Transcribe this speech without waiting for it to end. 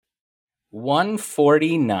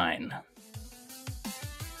149.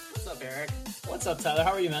 What's up, Eric? What's up, Tyler?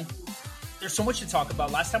 How are you, man? There's so much to talk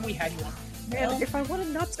about. Last time we had you on. Man, if I wanted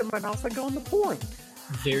nuts in my mouth, I'd go on the porn.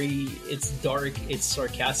 It's dark, it's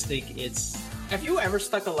sarcastic, Have you ever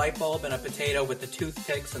stuck a light bulb in a potato with the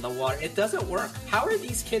toothpicks and the water? It doesn't work. How are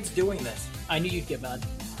these kids doing this? I knew you'd get mad.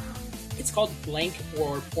 It's called blank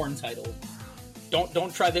or porn title.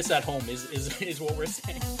 Don't try this at home is what we're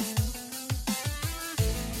saying.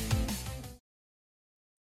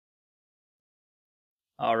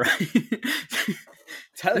 All right.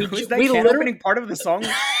 Tyler, was that opening part of the song?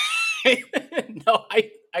 No,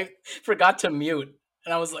 I forgot to mute.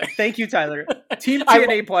 And I was like... Thank you, Tyler. Team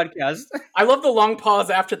TNA podcast. I love the long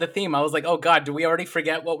pause after the theme. I was like, oh God, do we already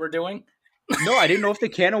forget what we're doing? No, I didn't know if the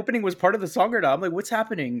can opening was part of the song or not. I'm like, what's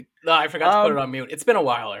happening? No, I forgot to put it on mute. It's been a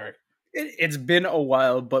while, Eric. It's been a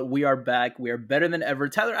while, but we are back. We are better than ever.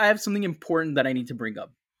 Tyler, I have something important that I need to bring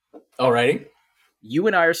up. Alrighty. You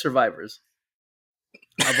and I are survivors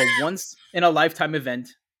of a once-in-a-lifetime event,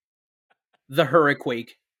 the HurriQuake.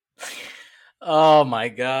 Oh my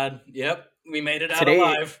God. Yep. We made it out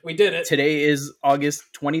alive. We did it. Today is August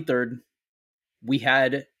 23rd. We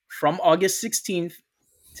had from August 16th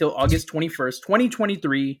till August 21st,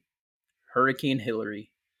 2023, Hurricane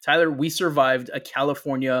Hillary. Tyler, we survived a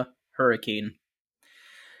California hurricane.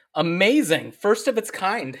 Amazing. First of its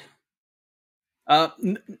kind.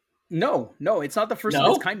 No, it's not the first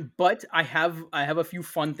of its kind, but I have a few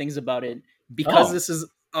fun things about it because this is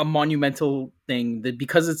a monumental thing, that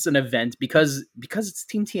because it's an event, because it's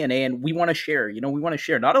Team TNA and we want to share, we want to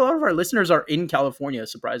share. Not a lot of our listeners are in California,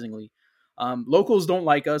 surprisingly. Locals don't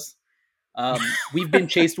like us. We've been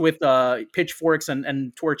chased with pitchforks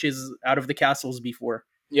and torches out of the castles before.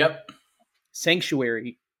 Yep.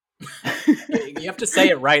 Sanctuary. You have to say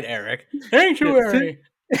it right, Eric. Sanctuary.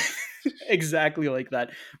 Exactly like that.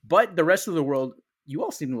 But the rest of the world, you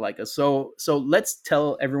all seem to like us. So let's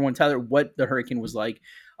tell everyone, Tyler, what the hurricane was like.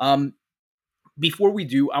 Before we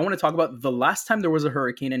do, I want to talk about the last time there was a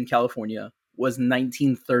hurricane in California was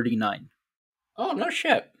 1939. Oh, no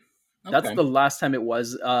shit. Okay. That's the last time it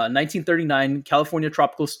was. 1939 California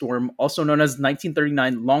tropical storm, also known as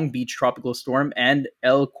 1939 Long Beach tropical storm, and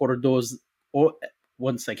El Cordoz. Oh,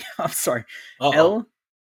 one second. I'm sorry. Uh-oh. El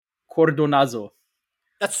Cordonazo.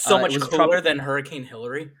 That's so much cooler than Hurricane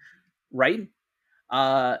Hillary. Right?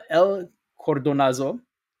 El Cordonazo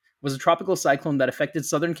was a tropical cyclone that affected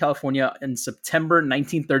Southern California in September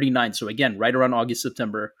 1939. So again, right around August,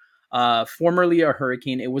 September. Formerly a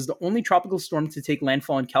hurricane, it was the only tropical storm to take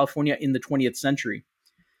landfall in California in the 20th century.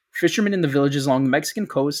 Fishermen in the villages along the Mexican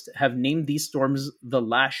coast have named these storms the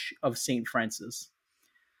Lash of St. Francis.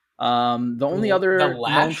 The only other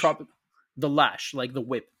known tropical... The lash, like the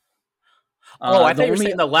whip. I thought you were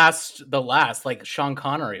saying the last, like Sean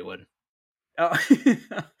Connery would.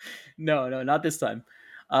 No, not this time.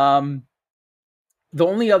 The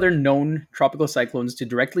only other known tropical cyclones to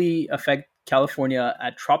directly affect California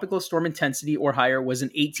at tropical storm intensity or higher was in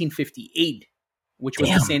 1858, which was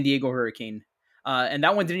the San Diego hurricane. And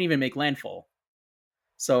that one didn't even make landfall.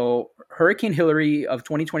 So Hurricane Hillary of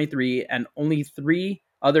 2023 and only 3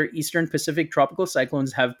 other Eastern Pacific tropical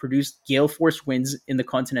cyclones have produced gale force winds in the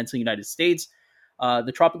continental United States.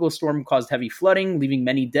 The tropical storm caused heavy flooding, leaving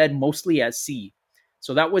many dead, mostly at sea.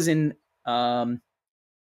 So that was in, let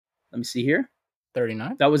me see here.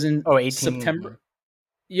 39? That was in 18. September.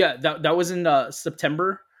 Yeah, that was in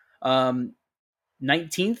September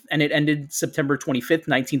 19th, and it ended September 25th,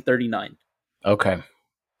 1939. Okay.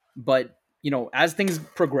 But, as things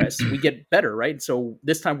progress, we get better, right? So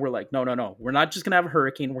this time we're like, no. We're not just going to have a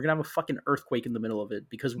hurricane. We're going to have a fucking earthquake in the middle of it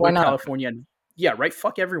because we're California. And, yeah, right?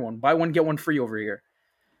 Fuck everyone. Buy one, get one free over here.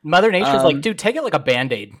 Mother Nature's like, dude, take it like a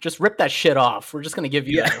Band-Aid. Just rip that shit off. We're just going to give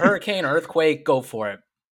you a hurricane or earthquake. Go for it.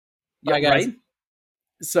 Yeah, guys. Right?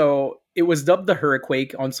 So it was dubbed the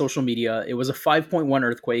HurriQuake on social media. It was a 5.1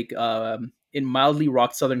 earthquake in mildly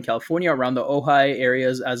rocked Southern California around the Ojai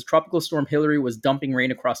areas as Tropical Storm Hillary was dumping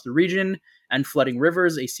rain across the region and flooding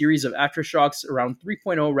rivers. A series of aftershocks around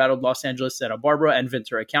 3.0 rattled Los Angeles, Santa Barbara, and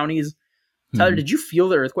Ventura counties. Tyler, did you feel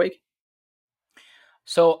the earthquake?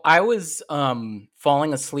 So I was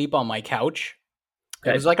falling asleep on my couch.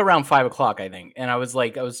 Okay. It was like around 5:00, I think. And I was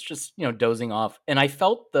just, dozing off. And I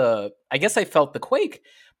felt the quake,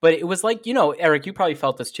 but it was like, Eric, you probably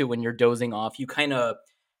felt this too when you're dozing off. You kind of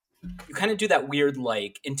do that weird,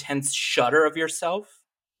 like, intense shudder of yourself.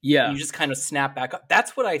 Yeah. And you just kind of snap back up.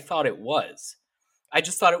 That's what I thought it was. I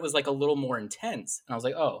just thought it was like a little more intense. And I was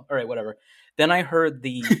like, oh, all right, whatever. Then I heard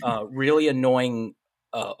the really annoying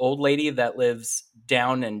old lady that lives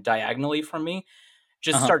down and diagonally from me.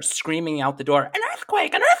 just starts screaming out the door, an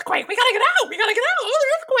earthquake, we gotta get out, oh,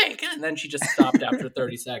 an earthquake. And then she just stopped after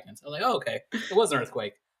 30 seconds. I was like, oh, okay, it was an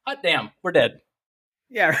earthquake. Hot damn, we're dead.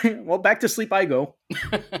 Yeah, well, back to sleep I go.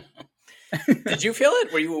 Did you feel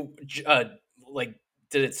it? Were you like,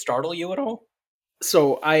 did it startle you at all?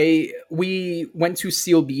 So we went to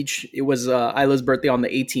Seal Beach. It was Isla's birthday on the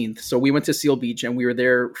 18th. So we went to Seal Beach and we were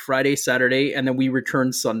there Friday, Saturday, and then we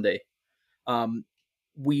returned Sunday.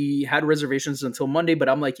 We had reservations until Monday, but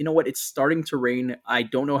I'm like, you know what? It's starting to rain. I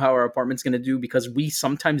don't know how our apartment's going to do because we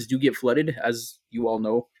sometimes do get flooded, as you all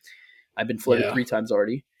know. I've been flooded 3 times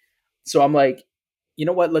already. So I'm like, you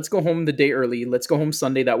know what? Let's go home the day early. Let's go home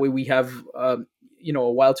Sunday. That way we have, a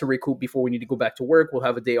while to recoup before we need to go back to work. We'll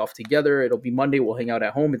have a day off together. It'll be Monday. We'll hang out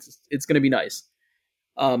at home. It's going to be nice.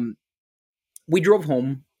 We drove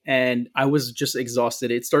home and I was just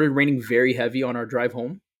exhausted. It started raining very heavy on our drive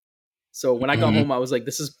home. So when I got home, I was like,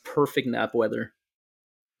 this is perfect nap weather.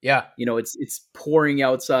 Yeah. It's pouring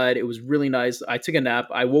outside. It was really nice. I took a nap.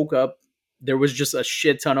 I woke up. There was just a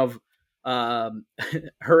shit ton of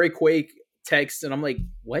HurriQuake texts. And I'm like,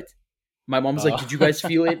 what? My mom's like, did you guys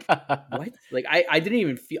feel it? What? Like, I didn't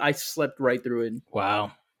even feel, I slept right through it.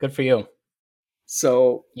 Wow. Good for you.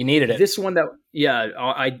 So you needed it. This one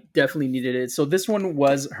I definitely needed it. So this one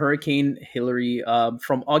was Hurricane Hilary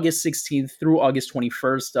from August 16th through August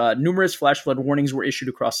 21st. Numerous flash flood warnings were issued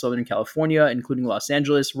across Southern California, including Los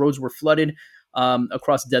Angeles. Roads were flooded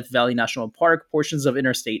across Death Valley National Park, portions of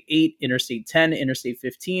Interstate 8, Interstate 10, Interstate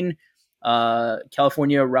 15,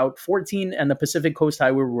 California Route 14, and the Pacific Coast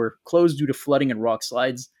Highway were closed due to flooding and rock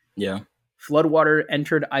slides. Yeah. Floodwater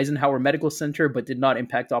entered Eisenhower Medical Center, but did not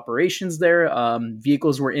impact operations there.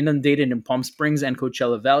 Vehicles were inundated in Palm Springs and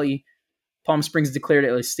Coachella Valley. Palm Springs declared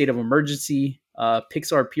a state of emergency.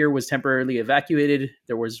 Pixar Pier was temporarily evacuated.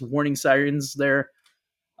 There was warning sirens there.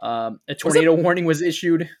 A tornado warning was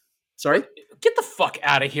issued. Sorry? Get the fuck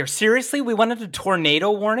out of here. Seriously? We went into tornado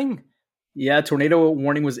warning? Yeah, tornado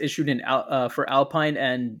warning was issued for Alpine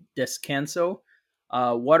and Descanso.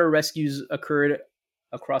 Water rescues occurred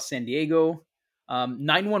across San Diego.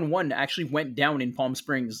 911 actually went down in Palm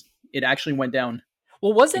Springs. It actually went down.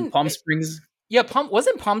 Well, wasn't Palm Springs? Yeah,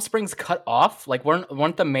 wasn't Palm Springs cut off? Like,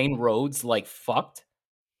 weren't the main roads like fucked?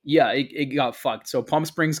 Yeah, it got fucked. So Palm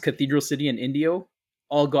Springs, Cathedral City, and Indio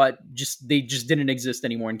all they just didn't exist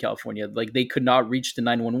anymore in California. Like, they could not reach the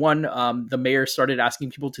 911. The mayor started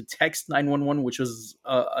asking people to text 911, which was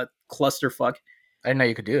a clusterfuck. I didn't know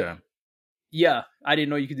you could do that. Yeah, I didn't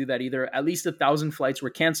know you could do that either. At least 1,000 flights were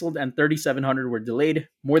canceled and 3,700 were delayed.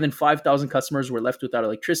 More than 5,000 customers were left without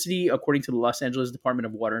electricity, according to the Los Angeles Department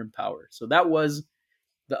of Water and Power. So that was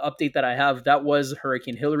the update that I have. That was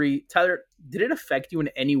Hurricane Hilary. Tyler, did it affect you in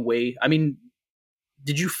any way? I mean,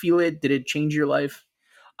 did you feel it? Did it change your life?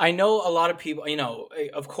 I know a lot of people,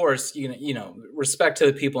 of course, respect to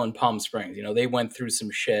the people in Palm Springs. They went through some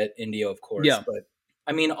shit, Indio, of course. Yeah. But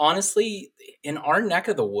I mean, honestly, in our neck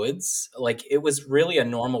of the woods, like, it was really a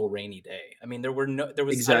normal rainy day. I mean, there was,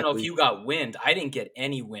 exactly. I don't know if you got wind. I didn't get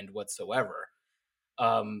any wind whatsoever.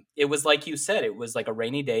 It was like you said, it was like a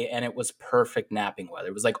rainy day and it was perfect napping weather.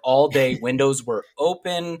 It was like all day, windows were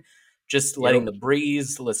open, just letting the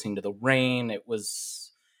breeze, listening to the rain. It was,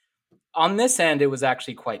 on this end, it was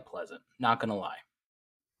actually quite pleasant. Not going to lie.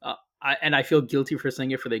 I feel guilty for saying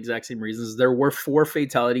it for the exact same reasons. There were 4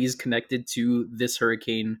 fatalities connected to this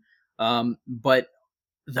hurricane, but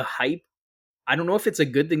the hype, I don't know if it's a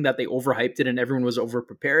good thing that they overhyped it and everyone was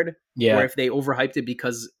overprepared, or if they overhyped it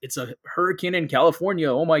because it's a hurricane in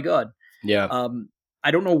California. Oh my God. Yeah. I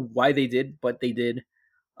don't know why they did, but they did.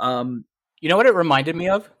 You know what it reminded me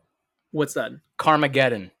of? What's that?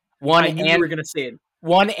 Carmageddon. I knew you were going to say it.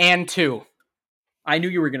 1 and 2. I knew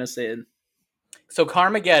you were going to say it. So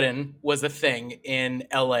Carmageddon was a thing in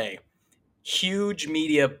LA. Huge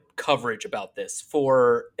media coverage about this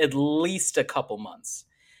for at least a couple months.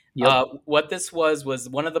 Yep. What this was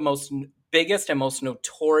one of the biggest and most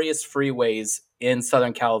notorious freeways in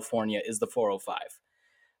Southern California is the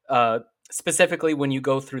 405. Specifically when you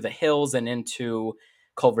go through the hills and into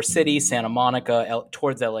Culver City, Santa Monica,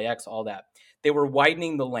 towards LAX, all that. They were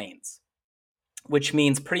widening the lanes, which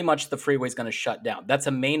means pretty much the freeway is going to shut down. That's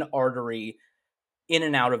a main artery in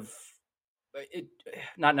and out of it,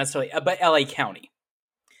 not necessarily, but LA County.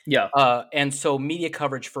 Yeah. And so media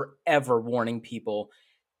coverage forever warning people,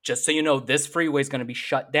 just so you know, this freeway is going to be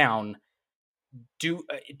shut down.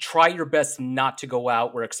 Try your best not to go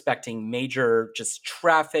out. We're expecting major just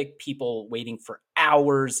traffic, people waiting for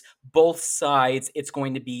hours, both sides. It's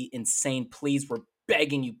going to be insane. Please, we're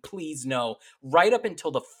begging you, please no. Right up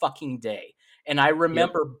until the fucking day. And I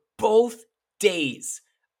remember both days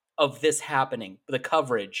of this happening, the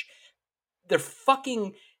coverage, they're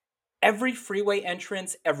fucking every freeway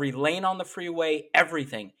entrance, every lane on the freeway,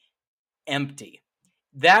 everything empty.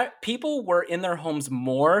 That people were in their homes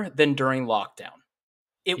more than during lockdown.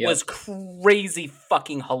 It Yep. was crazy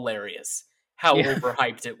fucking hilarious how Yeah.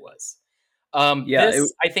 overhyped it was. Yeah,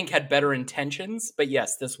 This, I think, had better intentions, but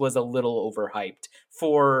yes, this was a little overhyped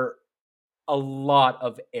for a lot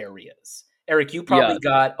of areas. Eric, you probably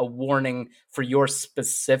got a warning for your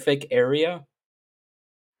specific area,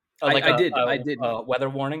 like I did. I did. a weather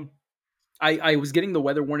warning. I was getting the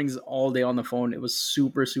weather warnings all day on the phone. It was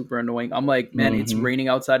super, super annoying. I'm like, man, it's Mhm. raining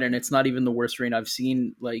outside, and it's not even the worst rain I've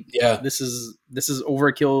seen. Like, Yeah. this is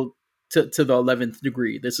overkill to the 11th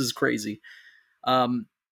degree. This is crazy.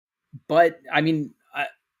 But I mean,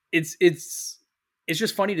 it's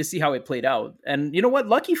just funny to see how it played out. And you know what?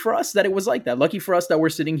 Lucky for us that it was like that. Lucky for us that we're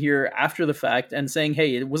sitting here after the fact and saying,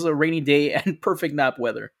 hey, it was a rainy day and perfect nap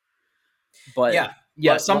weather. But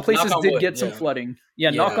yeah, some places did get some flooding. Yeah,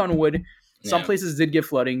 knock on wood. Some places did get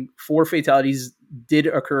flooding. 4 fatalities did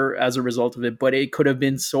occur as a result of it, but it could have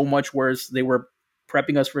been so much worse. They were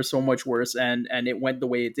prepping us for so much worse, and it went the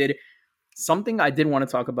way it did. Something I did want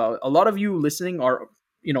to talk about. A lot of you listening are,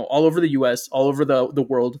 all over the US, all over the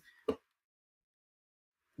world.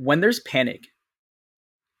 When there's panic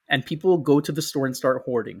and people go to the store and start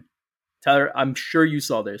hoarding, Tyler, I'm sure you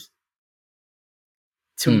saw this.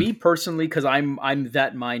 To me personally, because I'm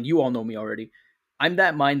that mind, you all know me already. I'm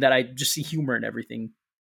that mind that I just see humor in everything.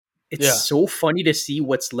 It's so funny to see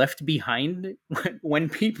what's left behind when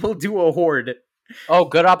people do a hoard. Oh,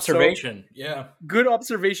 good observation. Yeah. Good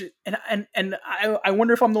observation. And I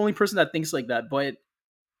wonder if I'm the only person that thinks like that, but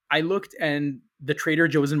I looked and the Trader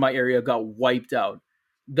Joe's in my area got wiped out.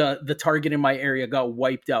 The Target in my area got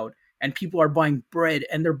wiped out. And people are buying bread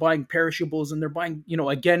and they're buying perishables and they're buying,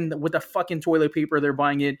 again, with the fucking toilet paper, they're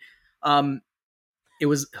buying it. It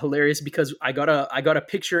was hilarious because I got a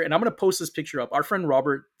picture, and I'm going to post this picture up. Our friend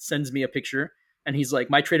Robert sends me a picture and he's like,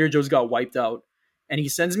 my Trader Joe's got wiped out. And he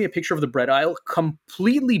sends me a picture of the bread aisle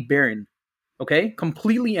completely barren. Okay.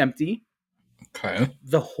 Completely empty. Okay.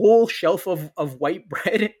 The whole shelf of white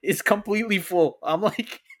bread is completely full. I'm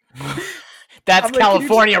like, that's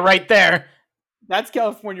California right there. That's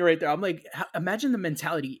California right there. I'm like, imagine the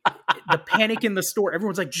mentality, the panic in the store.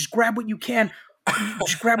 Everyone's like, just grab what you can.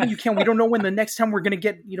 Just grab what you can. We don't know when the next time we're going to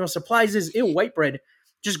get, supplies is. Ew, white bread.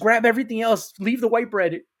 Just grab everything else. Leave the white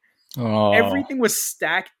bread. Oh. Everything was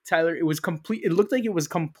stacked, Tyler. It was complete. It looked like it was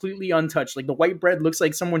completely untouched. Like the white bread looks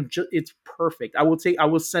like someone. It's perfect. I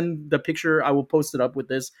will send the picture. I will post it up with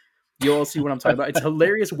this. You'll all see what I'm talking about. It's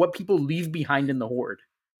hilarious what people leave behind in the hoard.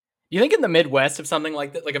 You think in the Midwest, if something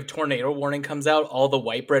like that, like if tornado warning comes out, all the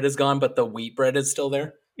white bread is gone, but the wheat bread is still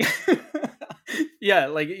there?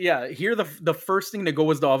 Yeah. Here the first thing to go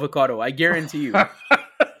is the avocado. I guarantee you.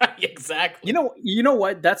 Exactly. You know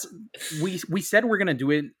what? That's we said we're gonna do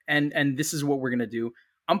it, and this is what we're gonna do.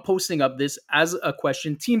 I'm posting up this as a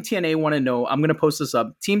question. Team TNA want to know. I'm gonna post this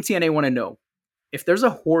up. Team TNA want to know if there's a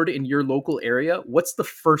hoard in your local area. What's the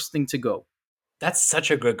first thing to go? That's such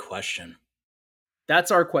a good question.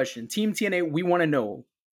 That's our question. Team TNA, we want to know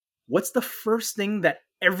what's the first thing that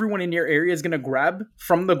everyone in your area is going to grab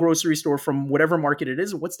from the grocery store, from whatever market it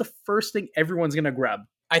is. What's the first thing everyone's going to grab?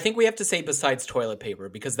 I think we have to say besides toilet paper,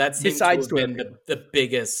 because that seems to have been the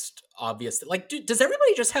biggest obvious thing. Like, does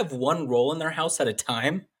everybody just have one roll in their house at a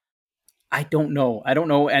time? I don't know.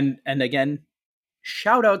 And again,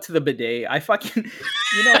 shout out to the bidet. I fucking,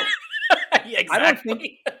 Exactly. I don't think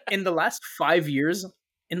in the last 5 years,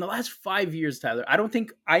 Tyler, I don't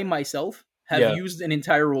think I myself have used an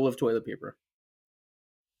entire roll of toilet paper.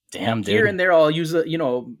 Damn, dude. Here and there, I'll use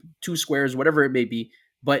 2 squares, whatever it may be.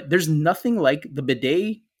 But there's nothing like the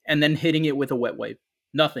bidet and then hitting it with a wet wipe.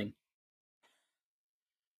 Nothing.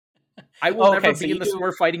 I will never be in the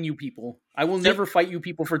store fighting you people. I will never fight you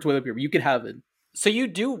people for toilet paper. You could have it. So you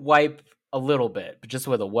do wipe a little bit, but just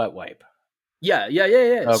with a wet wipe. Yeah.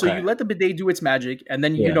 Okay. So you let the bidet do its magic, and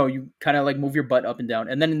then you kind of like move your butt up and down,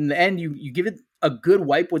 and then in the end you give it a good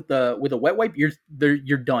wipe with a wet wipe.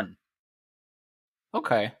 You're done.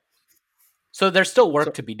 Okay. So there's still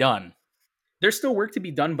work to be done. There's still work to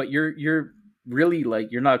be done, but you're really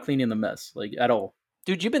like you're not cleaning the mess like at all.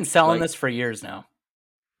 Dude, you've been selling this for years now.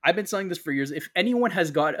 I've been selling this for years. If anyone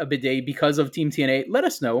has got a bidet because of Team TNA, let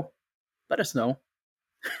us know.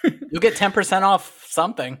 You'll get 10% off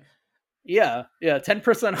something. Yeah, 10%,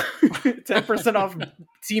 10% off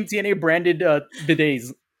Team TNA branded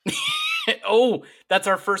bidets. Oh, that's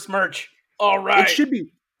our first merch. All right. It should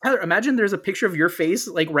be. Tyler, imagine there's a picture of your face,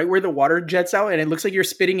 like right where the water jets out, and it looks like you're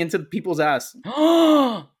spitting into people's ass.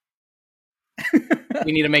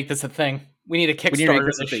 We need to make this a thing. We need a We need to make Kickstarter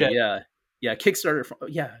this this a thing. shit. Yeah, Kickstarter.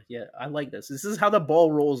 Yeah. I like this. This is how the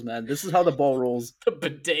ball rolls, man. This is how the ball rolls. The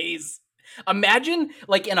bidets. Imagine,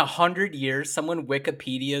 like, in 100 years, someone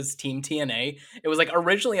Wikipedia's Team TNA. It was like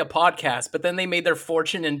originally a podcast, but then they made their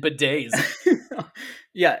fortune in bidets.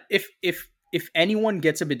 Yeah, if anyone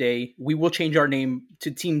gets a bidet, we will change our name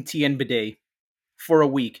to Team TN Bidet for a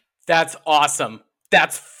week. That's awesome.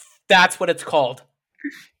 That's what it's called.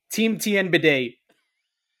 Team TN Bidet.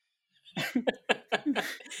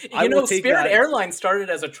 You know, Spirit Airlines started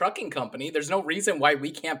as a trucking company. There's no reason why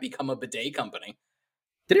we can't become a bidet company.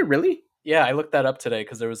 Did it really? Yeah, I looked that up today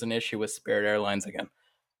because there was an issue with Spirit Airlines again.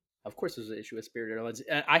 Of course, there's an issue with Spirit Airlines.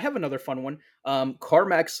 I have another fun one.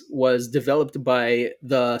 CarMax was developed by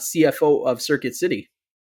the CFO of Circuit City.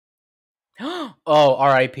 Oh,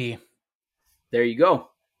 R.I.P. There you go.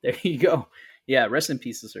 Yeah, rest in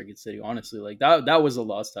peace to Circuit City. Honestly, like that was a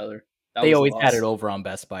loss, Tyler. They always had it over on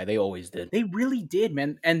Best Buy. They always did. They really did,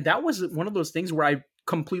 man. And that was one of those things where I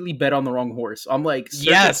completely bet on the wrong horse. I'm like,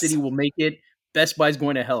 Circuit City will make it. Best Buy's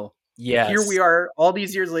going to hell. Yes. Here we are all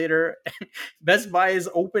these years later. Best Buy is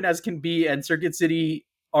open as can be, and Circuit City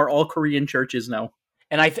are all Korean churches now.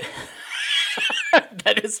 And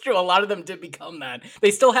that is true. A lot of them did become that. They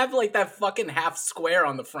still have like that fucking half square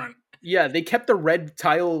on the front. Yeah, they kept the red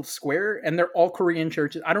tile square, and they're all Korean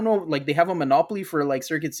churches. I don't know, like they have a monopoly for like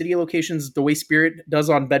Circuit City locations the way Spirit does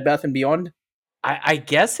on Bed Bath & Beyond. I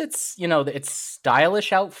guess it's, you know, it's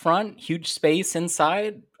stylish out front, huge space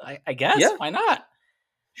inside. I guess. Yeah. Why not?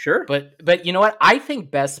 Sure. But you know what? I think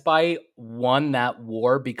Best Buy won that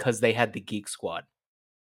war because they had the Geek Squad.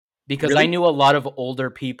 Because really? I knew a lot of older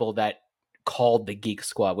people that called the Geek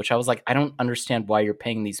Squad, which I was like, I don't understand why you're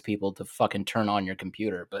paying these people to fucking turn on your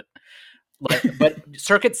computer. But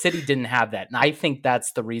Circuit City didn't have that. And I think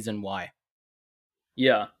that's the reason why.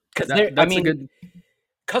 Yeah. Because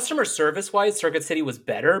customer service wise, Circuit City was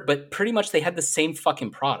better, but pretty much they had the same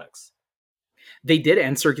fucking products. They did,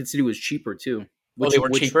 and Circuit City was cheaper too. They were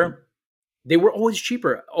cheaper? They were always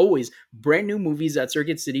cheaper. Always. Brand new movies at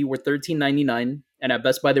Circuit City were $13.99, and at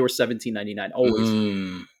Best Buy they were $17.99.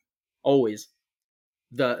 Always. Always.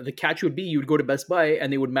 The catch would be you would go to Best Buy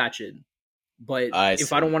and they would match it. But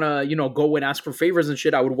if I don't want to, go and ask for favors and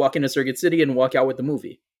shit, I would walk into Circuit City and walk out with the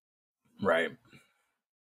movie. Right.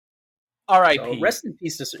 R.I.P. So rest in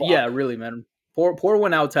peace to Yeah, really, man. Pour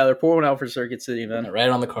one out, Tyler. Pour one out for Circuit City, man. Right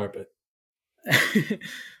on the carpet.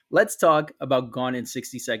 Let's talk about Gone in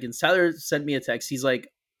 60 Seconds. Tyler sent me a text. He's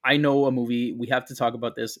like, I know a movie. We have to talk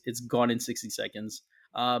about this. It's Gone in 60 Seconds.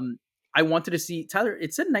 I wanted to see, Tyler,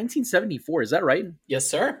 it said 1974. Is that right? Yes,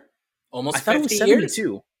 sir. Almost 50 years. I thought it was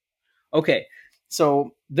 72. Okay.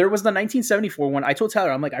 So there was the 1974 one. I told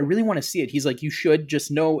Tyler, I'm like, I really want to see it. He's like, you should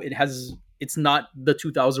just know it's not the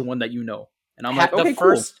 2001 that you know. And I'm like, okay,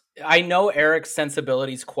 cool. I know Eric's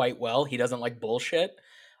sensibilities quite well. He doesn't like bullshit.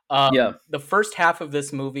 The first half of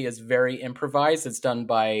this movie is very improvised. It's done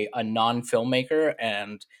by a non-filmmaker.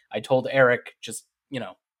 And I told Eric, just,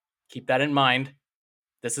 keep that in mind.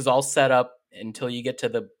 This is all set up until you get to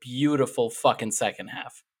the beautiful fucking second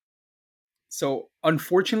half. So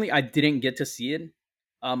unfortunately, I didn't get to see it.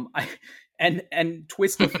 And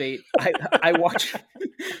twist of fate, I watched.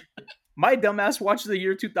 My dumbass watched the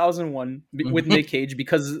year 2001 with Nick Cage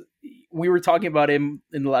because we were talking about him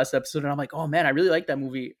in the last episode, and I'm like, oh man, I really like that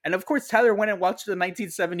movie. And of course, Tyler went and watched the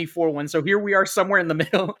 1974 one. So here we are, somewhere in the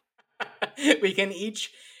middle.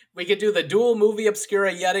 We could do the dual movie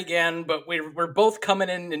obscura yet again, but we're both coming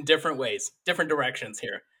in different ways, different directions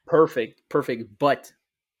here. Perfect. But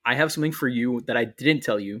I have something for you that I didn't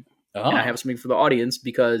tell you. Oh. And I have something for the audience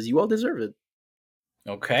because you all deserve it.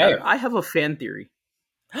 Okay. Tyler, I have a fan theory.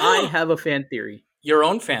 Your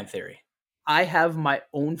own fan theory. I have my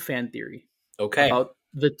own fan theory. Okay. About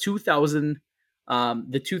the 2000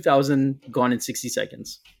 Gone in 60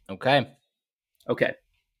 Seconds. Okay.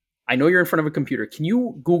 I know you're in front of a computer. Can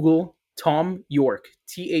you Google Tom Yorke?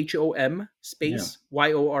 THOM space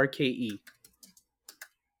YORKE.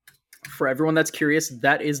 For everyone that's curious,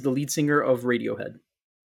 that is the lead singer of Radiohead.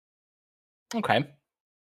 Okay.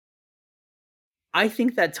 I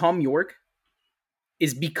think that Tom Yorke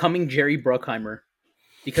is becoming Jerry Bruckheimer.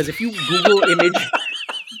 Because if you Google image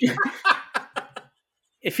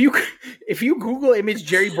if you Google image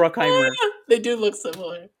Jerry Bruckheimer, they do look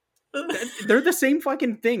similar. They're the same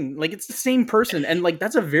fucking thing. Like, it's the same person, and like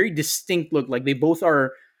that's a very distinct look. Like, they both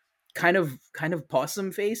are kind of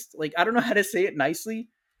possum faced. Like, I don't know how to say it nicely.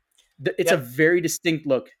 It's a very distinct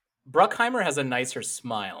look. Bruckheimer has a nicer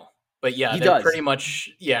smile, but yeah, they're pretty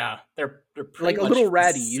much they're pretty like much a little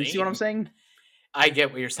ratty. You see what I'm saying? I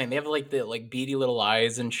get what you're saying. They have like the like beady little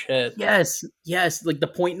eyes and shit. Yes, yes, like the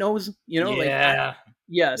point nose, Yeah.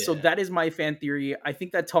 yeah. So Yeah. that is my fan theory. I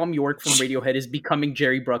think that Tom York from Radiohead is becoming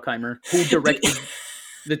Jerry Bruckheimer, who directed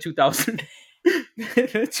the 2000,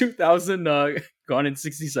 the 2000 Gone in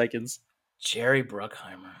 60 Seconds. Jerry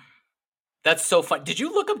Bruckheimer. That's so fun. Did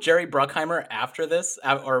you look up Jerry Bruckheimer after this,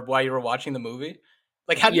 or while you were watching the movie?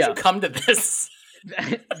 Like, how did you Yeah, come to this?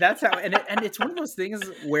 that's how, and it's one of those things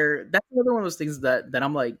where that's another one of those things that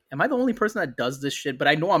I'm like, am I the only person that does this shit? But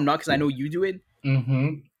I know I'm not because I know you do it. Mm-hmm.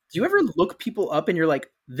 Do you ever look people up and you're like,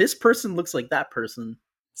 this person looks like that person?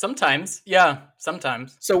 Sometimes, yeah,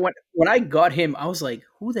 sometimes. So when I got him, I was like,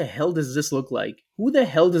 who the hell does this look like? Who the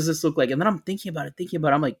hell does this look like? And then I'm thinking about it.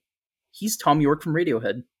 I'm like, he's Tom York from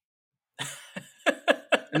Radiohead.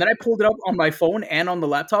 And then I pulled it up on my phone and on the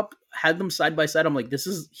laptop, had them side by side. I'm like,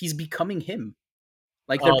 he's becoming him.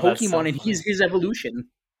 Like they're Oh, that's so Pokemon and he's funny. his evolution.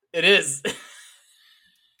 It is.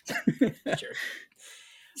 Sure.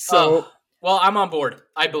 So well, I'm on board.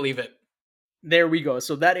 I believe it. there we go.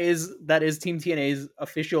 So that is Team TNA's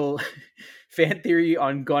official fan theory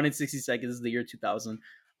on Gone in 60 Seconds, the year 2000.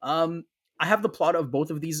 I have the plot of both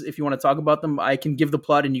of these. If you want to talk about them, I can give the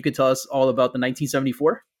plot and you can tell us all about the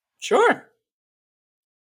 1974. Sure.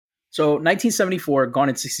 So 1974, Gone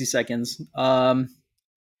in 60 Seconds.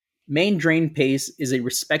 Main Drain Pace is a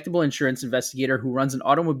respectable insurance investigator who runs an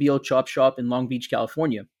automobile chop shop in Long Beach,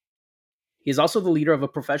 California. He is also the leader of a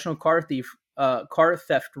professional car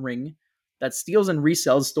theft ring that steals and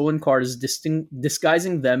resells stolen cars,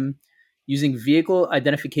 disguising them using vehicle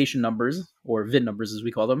identification numbers, or VIN numbers as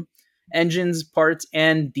we call them, engines, parts,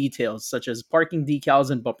 and details such as parking decals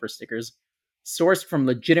and bumper stickers, sourced from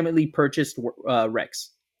legitimately purchased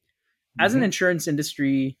wrecks. As an insurance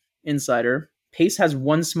industry insider, Pace has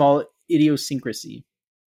one small idiosyncrasy.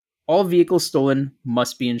 All vehicles stolen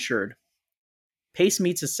must be insured. Pace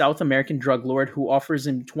meets a South American drug lord who offers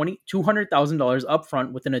him $200,000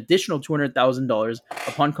 upfront with an additional $200,000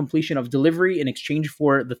 upon completion of delivery in exchange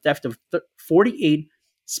for the theft of 48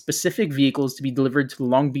 specific vehicles to be delivered to the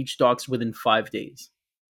Long Beach docks within 5 days.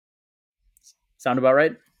 Sound about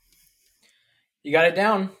right? You got it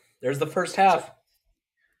down. There's the first half.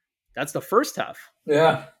 That's the first half.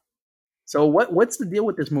 Yeah. So what's the deal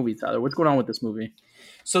with this movie, Tyler? What's going on with this movie?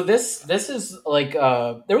 So this is like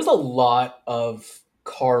there was a lot of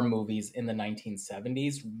car movies in the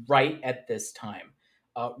 1970s right at this time.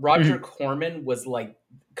 Roger Corman was like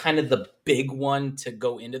kind of the big one to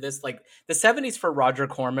go into this. Like the 70s for Roger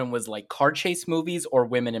Corman was like car chase movies or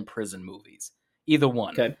women in prison movies. Either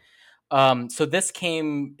one. Okay. So this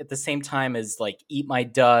came at the same time as like Eat My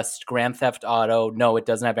Dust, Grand Theft Auto. No, it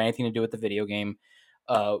doesn't have anything to do with the video game.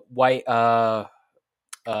 Not White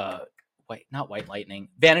Lightning,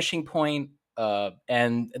 Vanishing Point,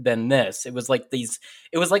 and then this. It was like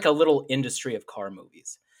a little industry of car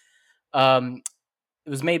movies. It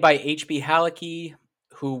was made by H.B. Halicki,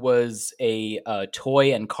 who was a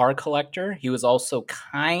toy and car collector. He was also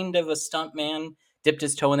kind of a stuntman, dipped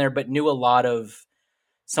his toe in there, but knew a lot of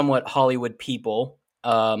somewhat Hollywood people,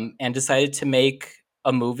 and decided to make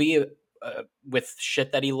a movie with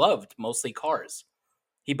shit that he loved, mostly cars.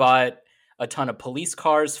 He bought a ton of police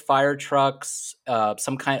cars, fire trucks,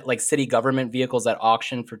 some kind like city government vehicles at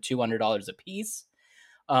auction for $200 a piece.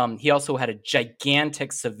 He also had a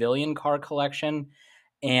gigantic civilian car collection,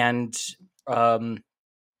 and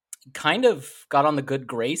kind of got on the good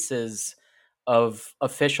graces of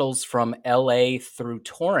officials from LA through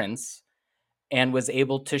Torrance, and was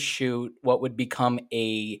able to shoot what would become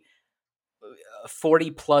a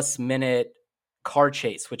 40 plus minute car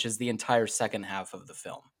chase, which is the entire second half of the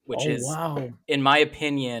film, which is, wow. in my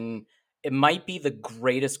opinion, it might be the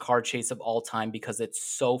greatest car chase of all time because it's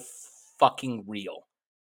so fucking real.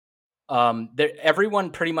 Everyone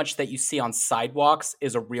pretty much that you see on sidewalks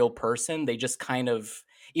is a real person. They just kind of,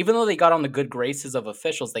 even though they got on the good graces of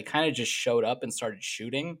officials, they kind of just showed up and started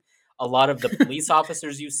shooting. A lot of the police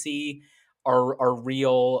officers you see are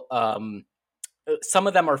real. Some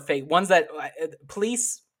of them are fake. Ones that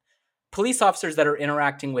police officers that are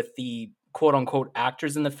interacting with the quote unquote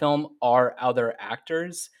actors in the film are other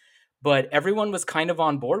actors, but everyone was kind of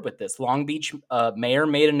on board with this. Long Beach mayor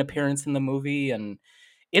made an appearance in the movie, and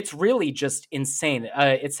it's really just insane.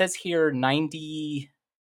 It says here 90,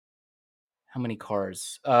 how many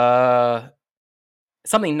cars? 90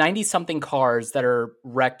 something cars that are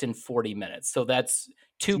wrecked in 40 minutes. So that's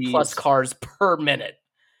 2+ cars per minute.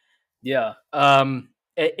 Yeah.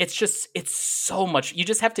 It's so much. You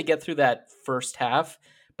just have to get through that first half,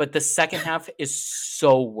 but the second half is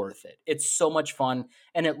so worth it. It's so much fun,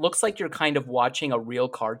 and it looks like you're kind of watching a real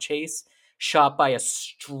car chase shot by a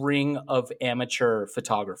string of amateur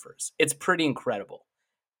photographers. It's pretty incredible.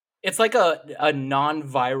 It's like a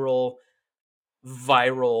non-viral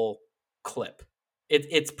viral clip.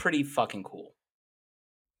 It's pretty fucking cool.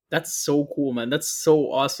 That's so cool, man. That's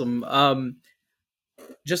so awesome.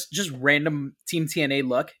 Just random Team TNA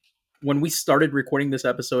luck. When we started recording this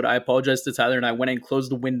episode, I apologize to Tyler and I went and closed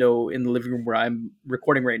the window in the living room where I'm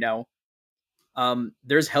recording right now.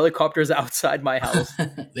 There's helicopters outside my house.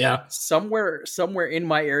 Yeah. Somewhere in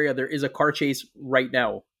my area, there is a car chase right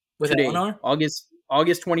now. With Today, Eleanor? August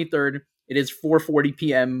 23rd. It is 4:40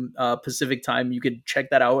 p.m. Pacific time. You could check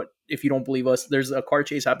that out if you don't believe us. There's a car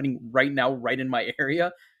chase happening right now, right in my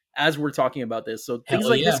area, as we're talking about this. So things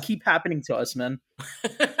like this keep happening to us, man.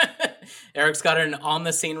 Eric's got an on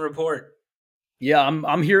the scene report. Yeah,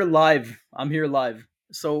 I'm here live.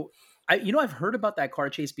 So I've heard about that car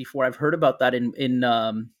chase before. I've heard about that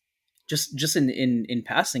in just in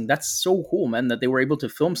passing. That's so cool, man, that they were able to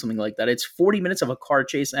film something like that. It's 40 minutes of a car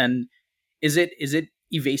chase, and is it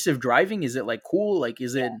evasive driving? Is it like cool? Like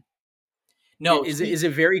is it No, is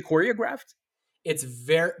it very choreographed? It's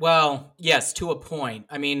very well, yes, to a point.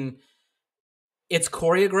 I mean, it's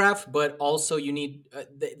choreographed, but also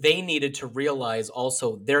they needed to realize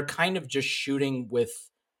also they're kind of just shooting with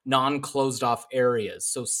non-closed off areas.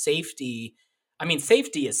 So safety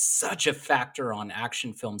is such a factor on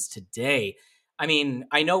action films today. I mean,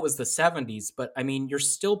 I know it was the 70s, but I mean, you're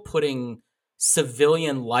still putting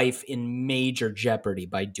civilian life in major jeopardy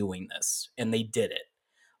by doing this, and they did it.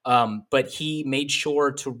 But he made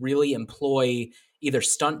sure to really employ either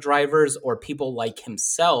stunt drivers or people like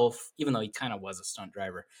himself, even though he kind of was a stunt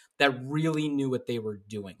driver, that really knew what they were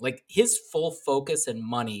doing. Like his full focus and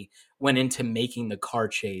money went into making the car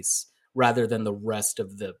chase rather than the rest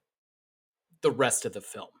of the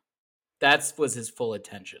film. That was his full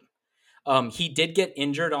attention. He did get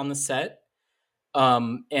injured on the set.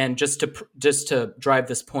 And just to drive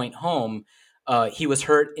this point home, he was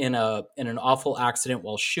hurt in an awful accident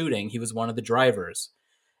while shooting. He was one of the drivers.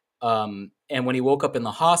 And when he woke up in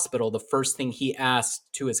the hospital, the first thing he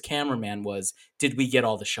asked to his cameraman was, "Did we get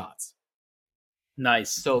all the shots?"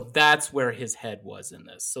 Nice. So that's where his head was in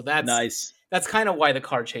this. So that's nice. That's kind of why the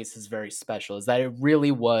car chase is very special, is that it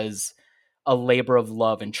really was a labor of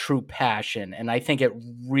love and true passion. And I think it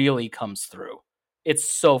really comes through. It's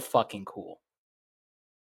so fucking cool.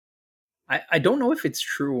 I don't know if it's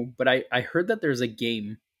true, but I heard that there's a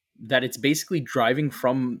game that it's basically driving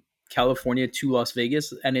from California to Las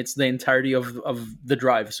Vegas, and it's the entirety of the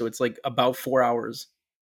drive. So it's like about 4 hours.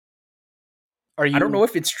 I don't know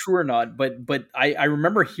if it's true or not, but I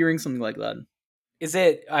remember hearing something like that. Is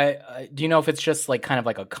it? Do you know if it's just like kind of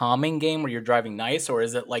like a calming game where you're driving nice, or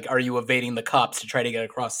is it like, are you evading the cops to try to get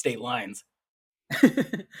across state lines?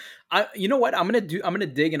 You know what? I'm gonna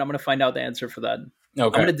dig and I'm gonna find out the answer for that. Okay.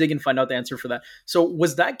 I'm gonna dig and find out the answer for that. So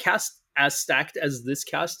was that cast as stacked as this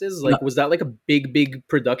cast is? Like, was that like a big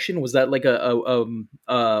production? Was that like no?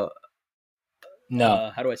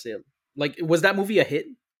 How do I say it? Like, was that movie a hit?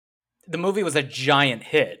 The movie was a giant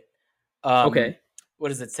hit. Okay. What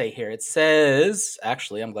does it say here? It says,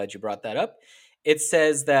 actually, I'm glad you brought that up. It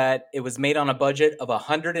says that it was made on a budget of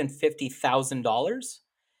 $150,000,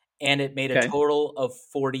 and it made a total of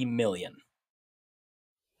 $40 million.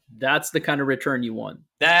 That's the kind of return you want.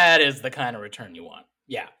 That is the kind of return you want.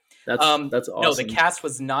 Yeah. That's awesome. No, the cast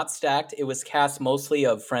was not stacked. It was cast mostly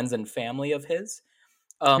of friends and family of his.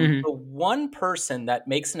 The one person that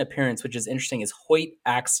makes an appearance, which is interesting, is Hoyt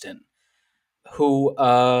Axton, who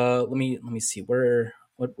let me see,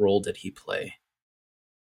 what role did he play?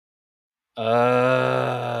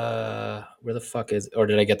 Where the fuck is, or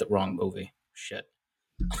did I get the wrong movie? Shit.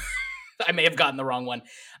 I may have gotten the wrong one.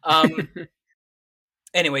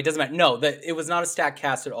 Anyway, it doesn't matter. No, it was not a stacked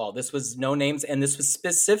cast at all. This was no names, and this was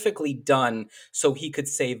specifically done so he could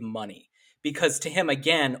save money. Because to him,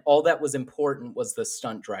 again, all that was important was the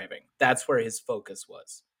stunt driving. That's where his focus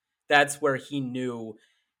was. That's where he knew,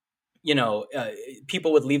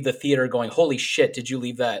 people would leave the theater going, "Holy shit, did you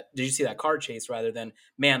see that car chase?" Rather than,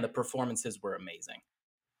 "Man, the performances were amazing."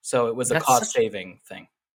 So it was a cost-saving thing.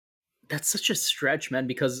 That's such a stretch, man,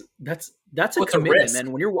 because that's a commitment,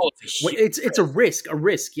 man. When you're it's a risk.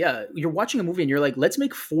 Yeah, you're watching a movie and you're like, let's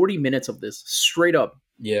make 40 minutes of this straight up.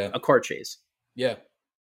 Yeah, a car chase. Yeah,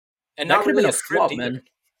 and that not could really have been a flop, man.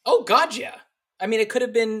 Oh God, yeah. I mean, it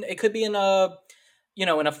could be in a in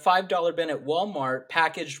a $5 bin at Walmart,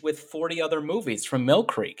 packaged with 40 other movies from Mill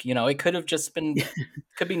Creek. It could have just been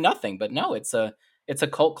could be nothing, but no, it's a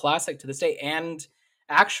cult classic to this day. And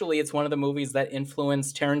actually, it's one of the movies that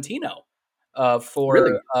influenced Tarantino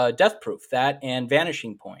for Death Proof. That and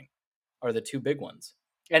Vanishing Point are the two big ones.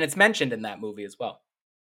 And it's mentioned in that movie as well.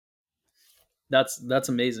 That's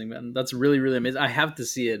amazing, man. That's really, really amazing. I have to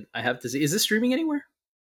see it. I have to see. Is this streaming anywhere?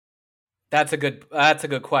 That's a good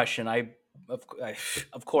question.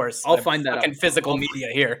 Of course, I'll I find that fucking out. physical media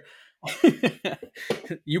here.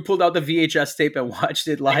 You pulled out the VHS tape and watched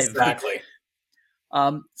it live. Exactly.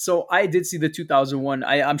 So I did see the 2001.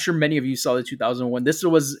 I'm sure many of you saw the 2001. This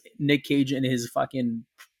was Nick Cage in his fucking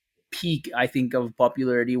peak, I think, of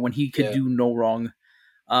popularity when he could do no wrong.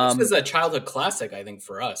 This was a childhood classic, I think,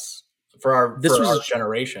 for us, for our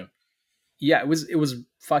generation. Yeah, it was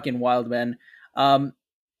fucking wild, man.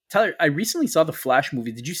 Tyler, I recently saw the Flash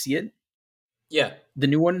movie. Did you see it? Yeah, the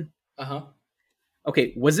new one. Uh-huh.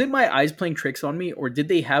 Okay, was it my eyes playing tricks on me, or did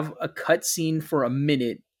they have a cut scene for a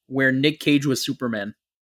minute where Nick Cage was Superman?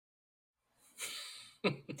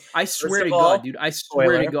 I swear to God, dude. I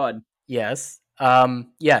swear to God. Yes.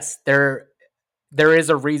 Yes, there is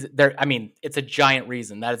a reason. I mean, it's a giant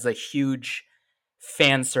reason. That is a huge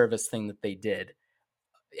fan service thing that they did.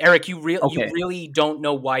 Eric, you really don't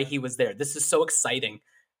know why he was there. This is so exciting.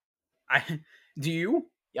 Do you?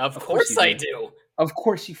 Yeah, of course I do. Of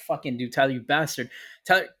course you fucking do, Tyler, you bastard.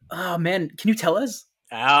 Tyler, oh man, can you tell us?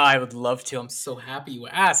 I would love to. I'm so happy you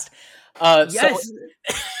asked. Yes.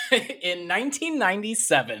 So, in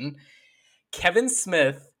 1997, Kevin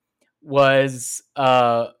Smith was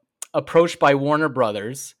approached by Warner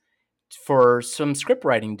Brothers for some script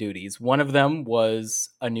writing duties. One of them was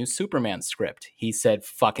a new Superman script. He said,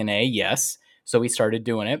 fucking A, yes. So he started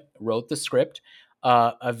doing it, wrote the script.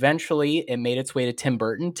 Eventually, it made its way to Tim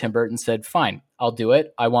Burton. Tim Burton said, fine, I'll do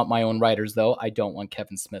it. I want my own writers, though. I don't want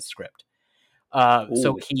Kevin Smith's script.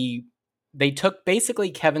 So they took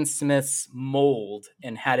basically Kevin Smith's mold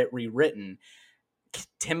and had it rewritten.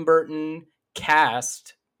 Tim Burton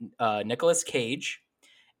cast Nicolas Cage.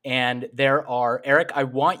 And there are, Eric, I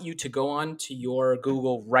want you to go on to your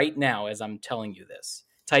Google right now as I'm telling you this.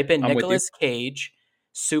 Type in Nicolas Cage,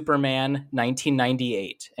 Superman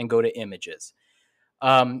 1998, and go to images.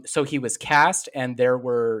 So he was cast, and there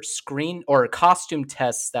were screen or costume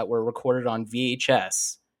tests that were recorded on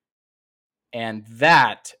VHS. And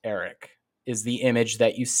that, Eric, is the image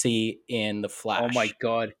that you see in The Flash. Oh my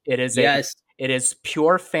God. It is it is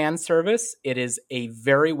pure fan service. It is a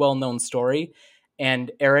very well-known story.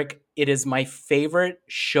 And Eric, it is my favorite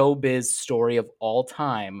showbiz story of all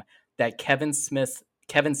time that Kevin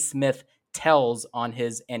Smith tells on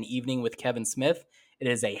his An Evening with Kevin Smith. It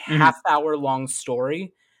is a half-hour long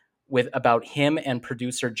story about him and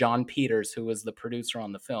producer John Peters, who was the producer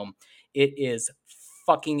on the film. It is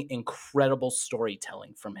fucking incredible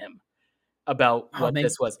storytelling from him about what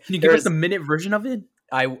this was. Can you give us a minute version of it?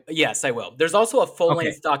 Yes, I will. There's also a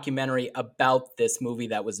full-length documentary about this movie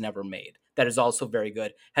that was never made. That is also very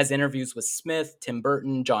good. Has interviews with Smith, Tim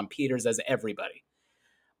Burton, John Peters, as everybody.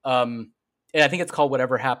 I think it's called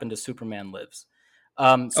Whatever Happened to Superman Lives.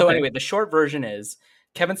 Anyway, the short version is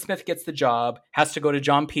Kevin Smith gets the job, has to go to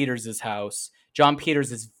John Peters' house. John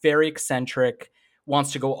Peters is very eccentric,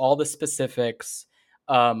 wants to go all the specifics.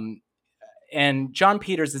 And John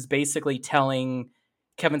Peters is basically telling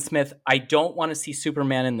Kevin Smith, I don't want to see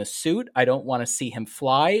Superman in the suit. I don't want to see him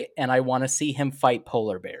fly. And I want to see him fight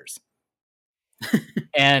polar bears.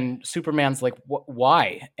 And Superman's like,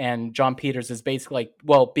 why? And John Peters is basically like,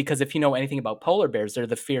 well, because if you know anything about polar bears, they're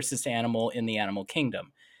the fiercest animal in the animal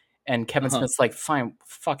kingdom. And Kevin Smith's like, fine,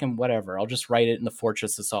 fucking whatever. I'll just write it in the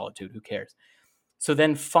Fortress of Solitude. Who cares? So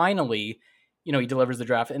then finally, he delivers the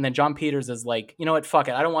draft. And then John Peters is like, you know what? Fuck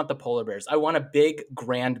it. I don't want the polar bears. I want a big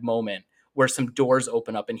grand moment where some doors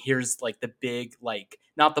open up and here's like the big, like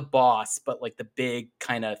not the boss, but like the big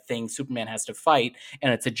kind of thing Superman has to fight.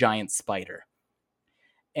 And it's a giant spider.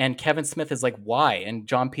 And Kevin Smith is like, why? And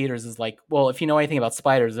John Peters is like, well, if you know anything about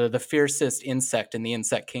spiders, they're the fiercest insect in the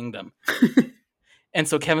insect kingdom. And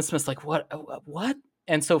so Kevin Smith's like, what?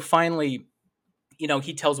 And so finally,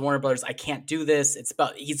 he tells Warner Brothers, I can't do this.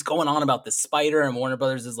 He's going on about this spider. And Warner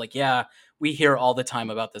Brothers is like, yeah, we hear all the time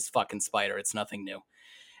about this fucking spider. It's nothing new.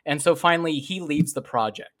 And so finally he leaves the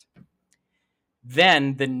project.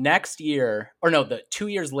 Then the next year, the 2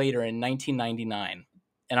 years later in 1999,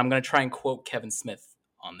 and I'm going to try and quote Kevin Smith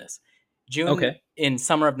on this. In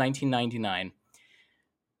summer of 1999,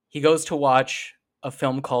 he goes to watch a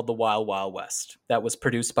film called The Wild Wild West that was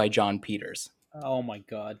produced by John Peters. Oh my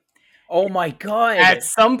God. Oh my God. At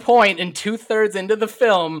some point in 2/3 into the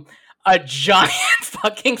film, a giant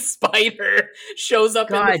fucking spider shows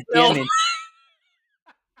up in the film. Damn it.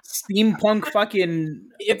 Steampunk fucking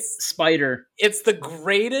spider. It's the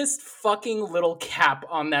greatest fucking little cap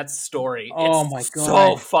on that story. Oh my God.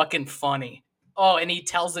 So fucking funny. Oh, and he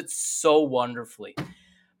tells it so wonderfully.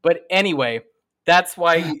 But anyway, That's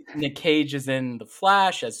why Nick Cage is in The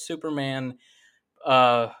Flash as Superman.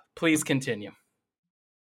 Please continue.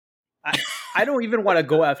 I don't even want to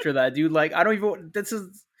go after that, dude. Like, I don't even.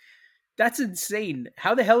 That's insane.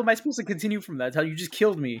 How the hell am I supposed to continue from that? That's how you just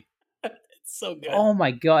killed me. It's so good. Oh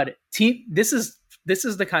my god, team! This is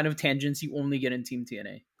the kind of tangents you only get in Team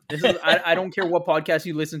TNA. This is I don't care what podcast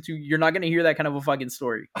you listen to, you're not going to hear that kind of a fucking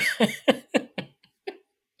story.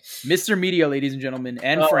 Mr. Media, ladies and gentlemen,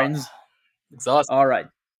 and friends. Exhausting. All right,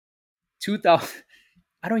 2000.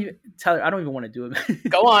 Tyler, I don't even want to do it.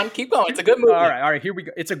 Go on, keep going. It's a good movie. All right, here we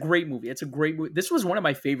go. It's a great movie. This was one of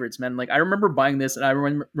my favorites, man. Like, I remember buying this, and I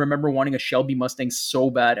remember wanting a Shelby Mustang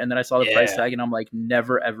so bad, and then I saw the price tag, and I'm like,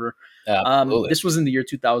 never ever. This was in the year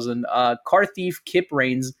 2000. Car thief Kip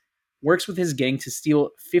Raines works with his gang to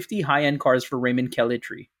steal 50 high-end cars for Raymond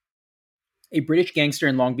Calitri, a British gangster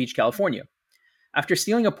in Long Beach, California. After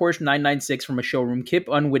stealing a Porsche 996 from a showroom, Kip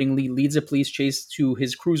unwittingly leads a police chase to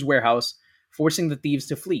his crew's warehouse, forcing the thieves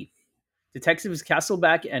to flee. Detectives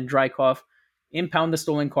Castleback and Drykoff impound the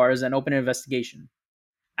stolen cars and open an investigation.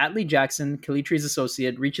 Atlee Jackson, Calitri's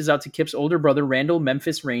associate, reaches out to Kip's older brother, Randall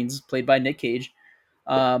Memphis Raines, played by Nick Cage,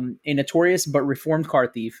 a notorious but reformed car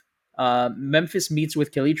thief. Memphis meets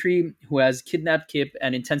with Calitri, who has kidnapped Kip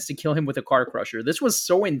and intends to kill him with a car crusher. This was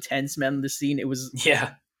so intense, man, this scene. It was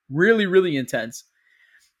really, really intense.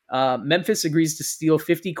 Memphis agrees to steal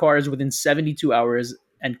 50 cars within 72 hours,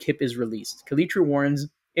 and Kip is released. Calitri warns,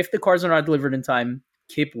 if the cars are not delivered in time,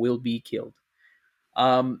 Kip will be killed.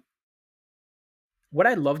 What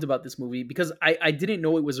I loved about this movie, because I didn't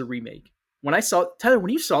know it was a remake. When I saw, Tyler,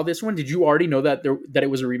 when you saw this one, did you already know that that it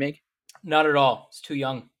was a remake? Not at all. It's too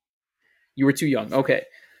young. You were too young. Okay.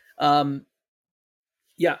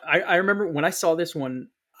 Yeah, I remember when I saw this one,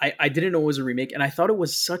 I didn't know it was a remake, and I thought it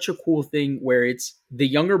was such a cool thing where it's the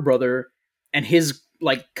younger brother and his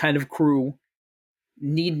like kind of crew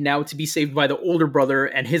need now to be saved by the older brother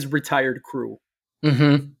and his retired crew.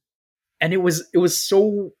 Mm-hmm. And it's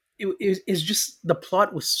just, the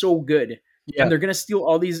plot was so good. Yeah. And they're gonna steal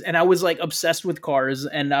all these, and I was like obsessed with cars,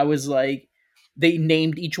 and I was like, they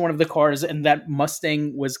named each one of the cars, and that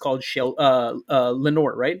Mustang was called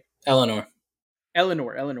Lenore, right? Eleanor.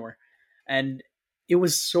 And it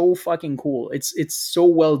was so fucking cool. It's so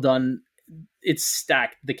well done. It's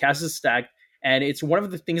stacked. The cast is stacked. And it's one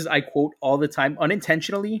of the things I quote all the time,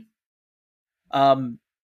 unintentionally. Someone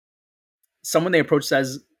they approach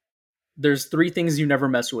says, there's 3 things you never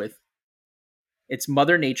mess with. It's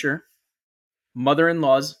Mother Nature,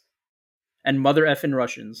 mother-in-laws, and mother effing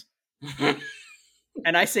Russians.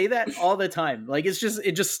 And I say that all the time. Like, it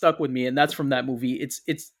just stuck with me. And that's from that movie. It's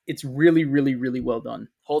really, really, really well done.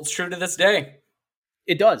 Holds true to this day.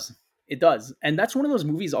 It does. And that's one of those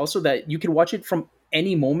movies also that you can watch it from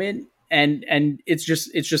any moment. And it's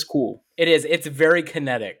just cool. It is. It's very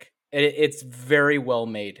kinetic. It's very well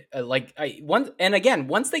made.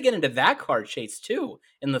 Once they get into that car chase too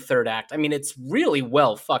in the third act, I mean, it's really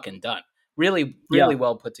well fucking done. Really, really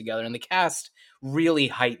well put together, and the cast really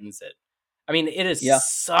heightens it. I mean, it is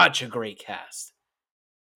such a great cast.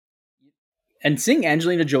 And seeing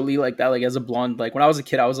Angelina Jolie like that, like as a blonde, like when I was a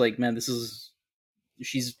kid, I was like, man,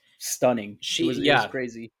 she's stunning. It was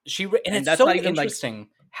crazy. And it's so interesting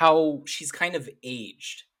how she's kind of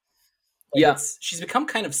aged. Like she's become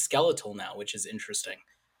kind of skeletal now, which is interesting.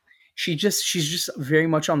 She's just very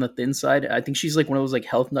much on the thin side. I think she's like one of those like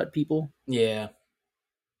health nut people. Yeah.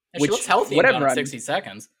 And she looks healthy in about 60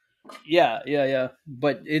 seconds. Yeah.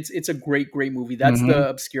 But it's a great movie. That's the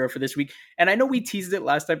Obscura for this week. And I know we teased it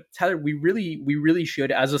last time. Tyler, we really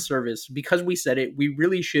should, as a service, because we said it, we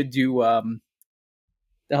really should do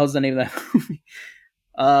the hell's the name of that movie?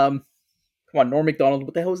 Come on, Norm Macdonald.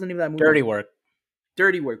 What the hell is the name of that movie?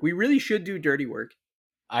 Dirty Work. We really should do Dirty Work.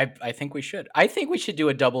 I think we should. I think we should do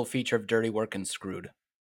a double feature of Dirty Work and Screwed.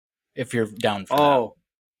 If you're down for that.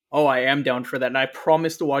 Oh, I am down for that. And I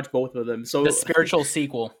promise to watch both of them. So the spiritual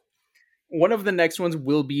sequel. One of the next ones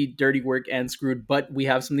will be Dirty Work and Screwed, but we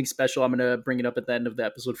have something special. I'm going to bring it up at the end of the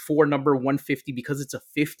episode for number 150, because it's a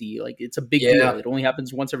 50. Like, it's a big deal. It only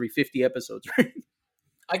happens once every 50 episodes, right?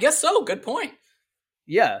 I guess so. Good point.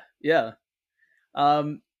 Yeah.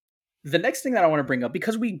 The next thing that I want to bring up,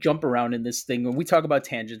 because we jump around in this thing when we talk about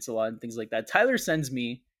tangents a lot and things like that, Tyler sends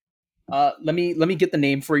me, let me get the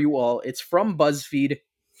name for you all. It's from BuzzFeed.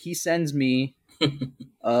 He sends me,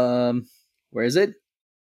 where is it?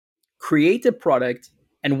 Create a product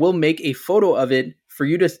and we'll make a photo of it for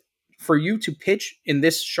you to pitch in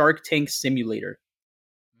this Shark Tank simulator.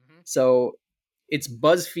 Mm-hmm. So it's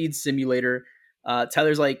BuzzFeed simulator.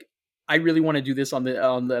 Tyler's like, I really want to do this on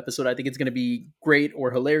the episode. I think it's going to be great or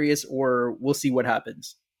hilarious, or we'll see what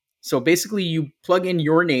happens. So basically, you plug in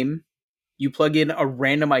your name, you plug in a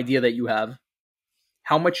random idea that you have,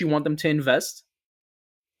 how much you want them to invest.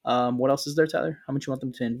 What else is there, Tyler? How much you want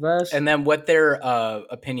them to invest? And then what their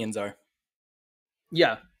opinions are.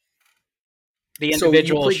 Yeah. The So you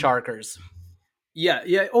individual click- sharkers.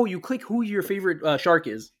 Yeah. Oh, you click who your favorite shark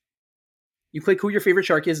is. You click who your favorite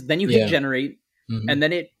shark is, then you hit Yeah. generate, Mhm. and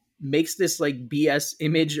then it makes this like BS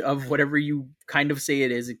image of whatever you kind of say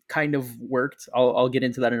it is. It kind of worked. I'll get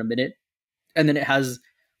into that in a minute. And then it has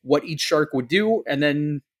what each shark would do, and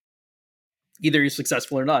then either you're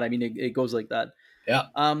successful or not. I mean, it goes like that. Yeah.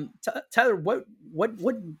 Tyler, what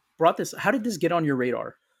brought this? How did this get on your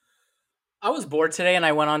radar? I was bored today and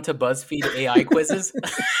I went on to BuzzFeed AI quizzes.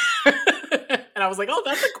 And I was like, oh,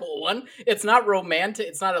 that's a cool one. It's not romantic.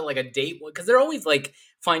 It's not like a date one. Because they're always like,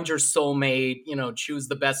 find your soulmate, choose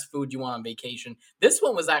the best food you want on vacation. This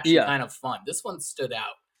one was actually kind of fun. This one stood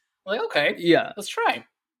out. I'm like, okay, Yeah. let's try.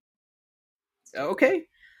 Okay.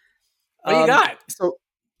 What do you got? So,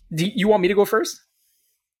 do you want me to go first?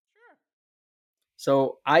 Sure.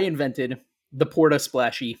 So, I invented the Porta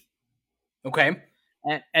Splashy. Okay.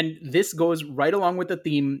 And this goes right along with the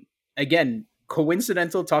theme. Again,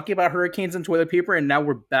 coincidental, talking about hurricanes and toilet paper, and now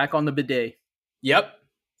we're back on the bidet. Yep.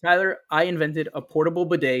 Tyler, I invented a portable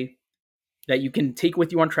bidet that you can take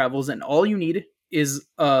with you on travels, and all you need is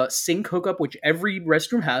a sink hookup, which every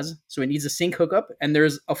restroom has. So it needs a sink hookup, and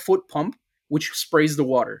there's a foot pump, which sprays the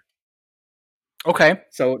water. Okay.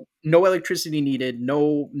 So no electricity needed,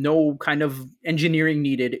 no kind of engineering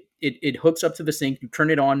needed. It hooks up to the sink, you turn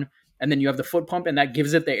it on, and then you have the foot pump, and that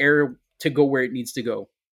gives it the air to go where it needs to go.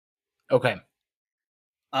 Okay.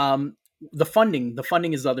 The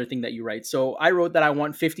funding is the other thing that you write. So I wrote that I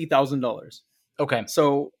want $50,000. Okay.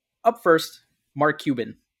 So up first, Mark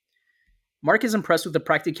Cuban. Mark is impressed with the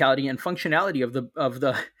practicality and functionality of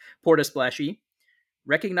the Porta Splashy.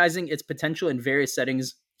 Recognizing its potential in various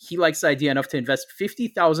settings, he likes the idea enough to invest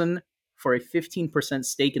 $50,000 for a 15%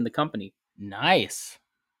 stake in the company. Nice.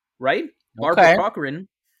 Right? Barbara Cochran.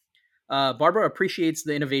 Barbara appreciates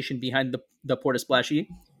the innovation behind the Porta Splashy.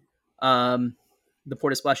 The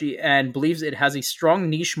Porta Splashy, and believes it has a strong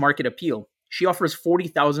niche market appeal. She offers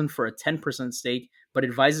 $40,000 for a 10% stake, but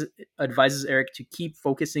advises Arik to keep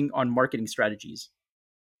focusing on marketing strategies.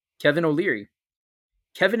 Kevin O'Leary.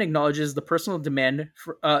 Kevin acknowledges the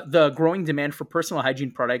the growing demand for personal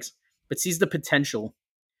hygiene products, but sees the potential.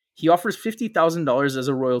 He offers $50,000 as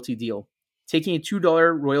a royalty deal, taking a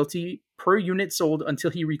 $2 royalty per unit sold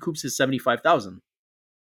until he recoups his $75,000.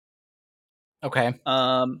 Okay.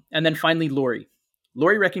 And then finally, Lori.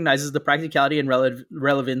 Lori recognizes the practicality and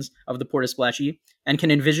relevance of the Porta Splashy and can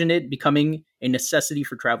envision it becoming a necessity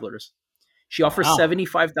for travelers. She offers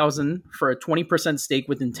 $75,000 for a 20% stake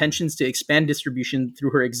with intentions to expand distribution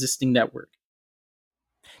through her existing network.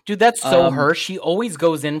 Dude, that's so her. She always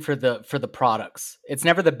goes in for the products. It's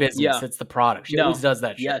never the business, it's the product. She always does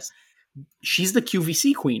that shit. Yes. She's the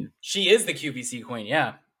QVC queen. She is the QVC queen,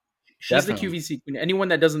 yeah. She's definitely the QVC queen. Anyone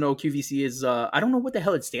that doesn't know what QVC is, I don't know what the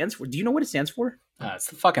hell it stands for. Do you know what it stands for? It's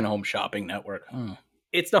the fucking home shopping network.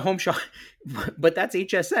 It's the home shop, but that's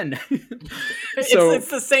HSN. So it's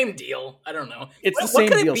the same deal. I don't know. It's the same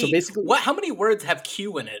deal. So basically, how many words have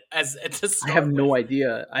Q in it? I have no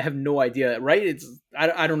idea. Right?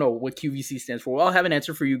 I don't know what QVC stands for. Well, I'll have an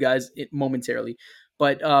answer for you guys momentarily.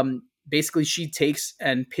 But basically, she takes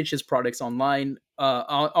and pitches products online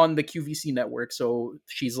on the QVC network. So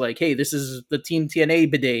she's like, "Hey, this is the Team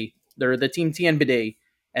TNA bidet. They're the Team TN bidet,"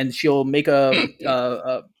 and she'll make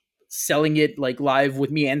a selling it like live with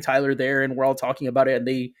me and Tyler there, and we're all talking about it, and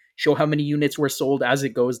they show how many units were sold as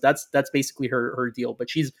it goes. That's basically her deal, but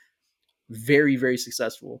she's very, very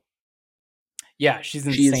successful. Yeah, she's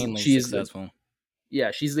insanely successful.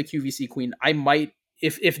 She's the QVC queen. I might,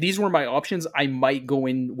 if these were my options, I might go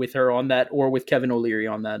in with her on that, or with Kevin O'Leary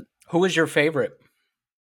on that. Who is your favorite?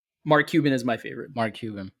 Mark Cuban is my favorite. Mark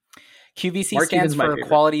Cuban. QVC stands for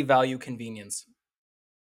quality, value, convenience.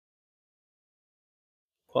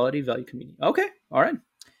 Quality, value, convenience. Okay, all right.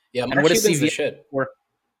 Yeah, Mark Cuban's the shit. For?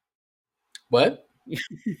 What?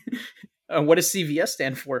 What does CVS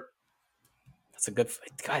stand for? That's a good...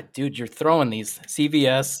 God, dude, you're throwing these.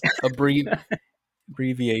 CVS,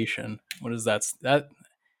 abbreviation. What is that?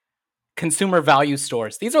 Consumer value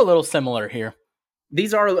stores. These are a little similar here.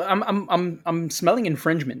 These are... I'm smelling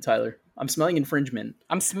infringement, Tyler. I'm smelling infringement.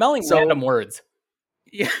 I'm smelling random words.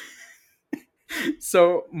 Yeah.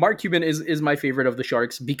 So Mark Cuban is my favorite of the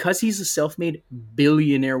Sharks because he's a self-made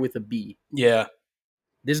billionaire with a B. Yeah.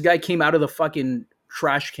 This guy came out of the fucking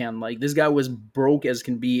trash can. Like, this guy was broke as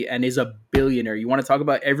can be and is a billionaire. You want to talk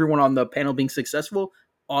about everyone on the panel being successful?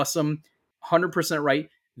 Awesome. 100% right.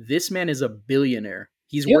 This man is a billionaire.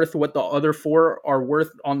 He's Yep. worth what the other four are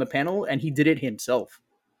worth on the panel, and he did it himself.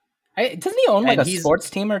 Doesn't he own like And a he's sports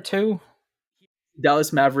team or two?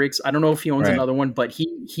 Dallas Mavericks. I don't know if he owns Right. another one, but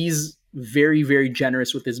he's very, very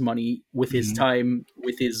generous with his money, with his time,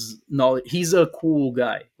 with his knowledge. He's a cool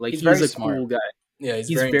guy. Like He's he's very a smart. cool guy. Yeah, he's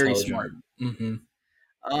He's very very intelligent. smart.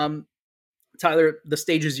 Mm-hmm. Tyler, the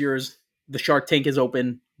stage is yours. The Shark Tank is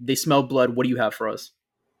open. They smell blood. What do you have for us?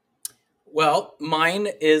 Well, mine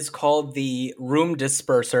is called the Room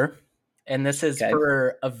Disperser, and this is Okay.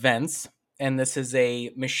 for events. And this is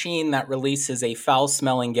a machine that releases a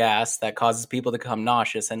foul-smelling gas that causes people to become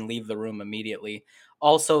nauseous and leave the room immediately.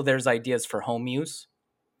 Also, there's ideas for home use.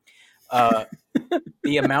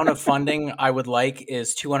 The amount of funding I would like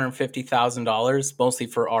is $250,000, mostly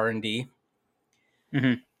for R&D.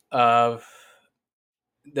 Mhm.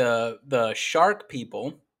 The shark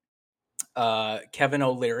people, Kevin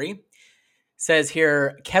O'Leary, says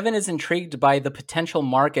here, Kevin is intrigued by the potential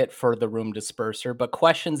market for the room disperser, but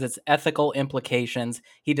questions its ethical implications.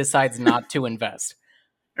 He decides not to invest.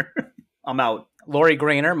 I'm out. Lori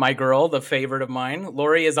Grainer, my girl, the favorite of mine.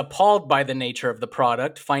 Lori is appalled by the nature of the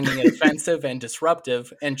product, finding it offensive and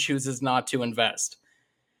disruptive, and chooses not to invest.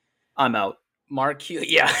 I'm out. Mark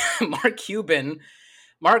Cuban.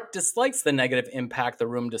 Mark dislikes the negative impact the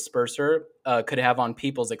room disperser could have on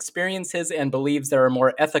people's experiences and believes there are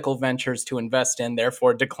more ethical ventures to invest in,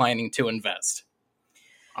 therefore declining to invest.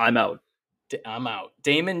 I'm out. I'm out.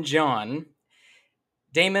 Damon John.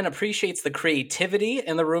 Damon appreciates the creativity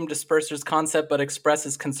in the room disperser's concept, but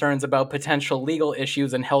expresses concerns about potential legal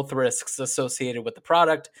issues and health risks associated with the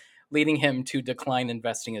product, leading him to decline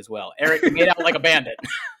investing as well. Eric, you made out like a bandit.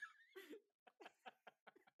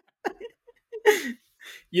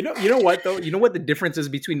 You know what though? You know what the difference is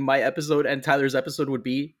between my episode and Tyler's episode would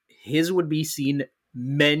be? His would be seen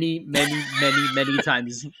many, many, many, many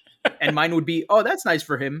times, and mine would be, oh, that's nice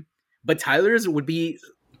for him. But Tyler's would be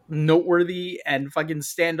noteworthy and fucking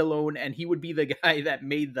standalone, and he would be the guy that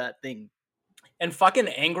made that thing. And fucking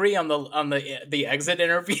angry on the exit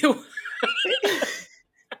interview.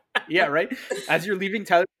 Yeah, right. As you're leaving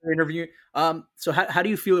Tyler's interview, so how do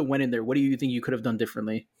you feel it went in there? What do you think you could have done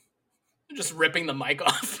differently? Just ripping the mic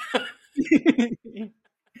off.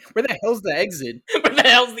 Where the hell's the exit? Where the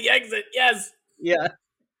hell's the exit? Yes. Yeah.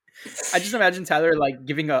 I just imagine Tyler like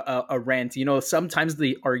giving a rant. You know, sometimes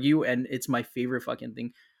they argue, and it's my favorite fucking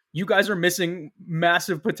thing. You guys are missing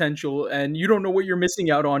massive potential, and you don't know what you're missing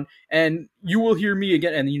out on, and you will hear me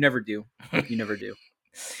again, and you never do. You never do.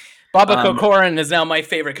 Baba Kokorin is now my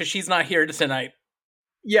favorite because she's not here tonight.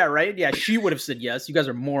 Yeah, right? Yeah, she would have said yes. You guys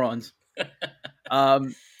are morons.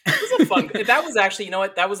 It was a fun. That was actually, you know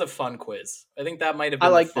what? That was a fun quiz. I think that might have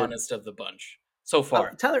been the funnest of the bunch so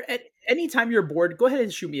far. Tyler, anytime you're bored, go ahead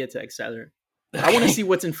and shoot me a text, Tyler. Okay. I want to see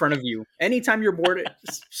what's in front of you. Anytime you're bored,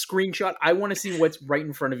 screenshot. I want to see what's right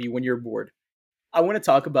in front of you when you're bored. I want to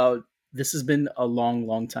talk about, this has been a long,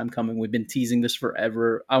 long time coming. We've been teasing this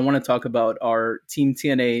forever. I want to talk about our Team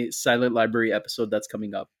TNA Silent Library episode that's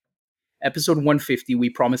coming up. Episode 150, we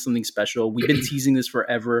promised something special. We've been teasing this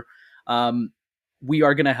forever. We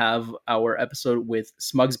are going to have our episode with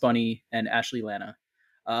Smugs Bunny and Ashley Lana.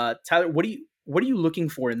 Tyler, what are you looking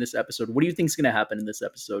for in this episode? What do you think is going to happen in this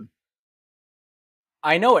episode?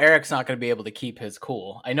 I know Eric's not going to be able to keep his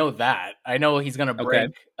cool. I know that. I know he's going to break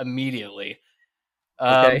immediately.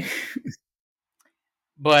 Okay.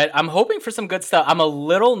 But I'm hoping for some good stuff. I'm a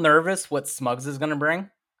little nervous what Smugs is going to bring.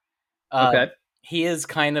 Okay. He is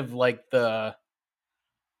kind of like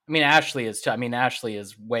Ashley is too. Ashley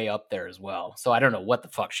is way up there as well. So I don't know what the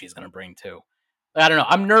fuck she's going to bring too. I don't know.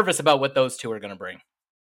 I'm nervous about what those two are going to bring.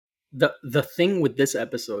 The thing with this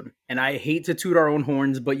episode, and I hate to toot our own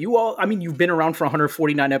horns, but you all, you've been around for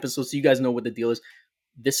 149 episodes, so you guys know what the deal is.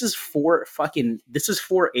 This is four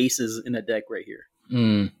aces in a deck right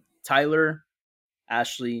here. Tyler,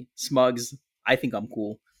 Ashley, Smugs. I think I'm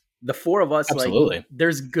cool. The four of us, absolutely. Like,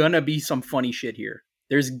 there's gonna be some funny shit here.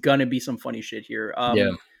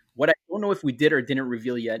 What I don't know if we did or didn't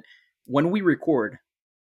reveal yet, when we record,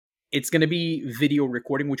 it's going to be video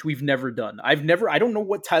recording, which we've never done. I don't know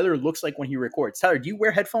what Tyler looks like when he records. Tyler, do you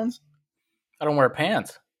wear headphones? I don't wear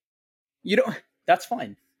pants. You don't? That's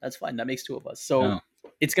fine. That makes two of us. So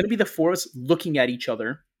It's going to be the four of us looking at each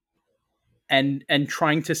other and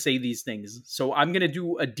trying to say these things. So I'm going to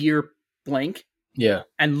do a deer blank. Yeah.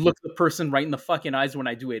 And look the person right in the fucking eyes when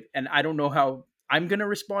I do it. And I don't know how I'm going to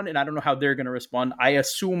respond, and I don't know how they're going to respond. I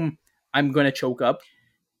assume I'm going to choke up.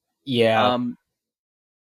 Yeah.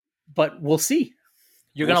 But we'll see.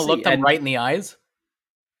 You're going to look them right in the eyes?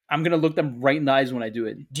 I'm going to look them right in the eyes when I do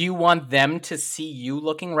it. Do you want them to see you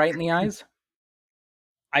looking right in the eyes?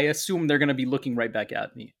 I assume they're going to be looking right back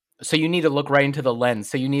at me. So you need to look right into the lens.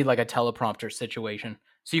 So you need like a teleprompter situation.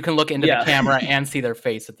 So you can look into the Yeah. camera and see their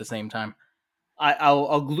face at the same time.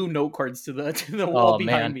 I'll glue note cards to the wall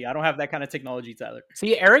behind me. I don't have that kind of technology, Tyler.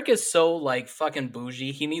 See, Arik is so like fucking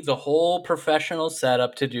bougie. He needs a whole professional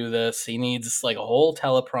setup to do this. He needs like a whole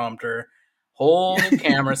teleprompter, whole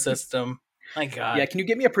camera system. My God. Yeah, can you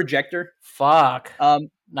get me a projector? Fuck.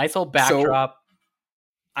 Nice old backdrop. So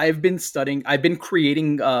I've been studying. I've been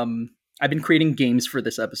creating games for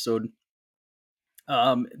this episode.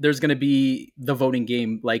 There's going to be the voting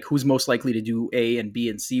game, like who's most likely to do A and B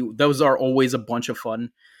and C. Those are always a bunch of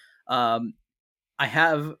fun. I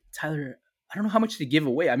have, Tyler, I don't know how much to give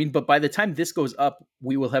away. I mean, but by the time this goes up,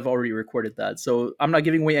 we will have already recorded that. So I'm not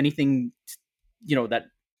giving away anything, that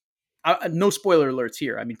no spoiler alerts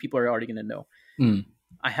here. I mean, people are already going to know.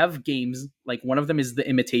 I have games, like one of them is the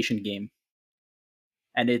imitation game.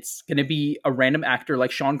 And it's going to be a random actor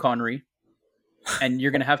like Sean Connery. And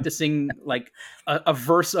you're going to have to sing like a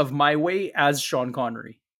verse of My Way as Sean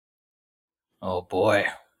Connery. Oh, boy.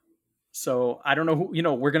 So I don't know who,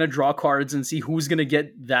 we're going to draw cards and see who's going to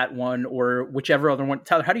get that one or whichever other one.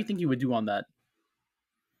 Tyler, how do you think you would do on that?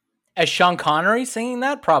 As Sean Connery singing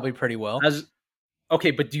that? Probably pretty well.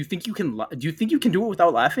 Okay, but do you think you can do it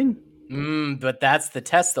without laughing? But that's the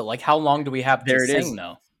test though. Like how long do we have to sing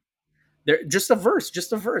though? There, just a verse,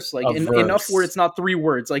 like enough where it's not 3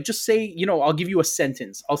 words. Like just say, I'll give you a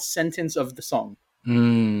sentence. I'll sentence of the song.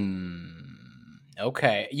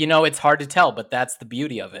 Okay. It's hard to tell, but that's the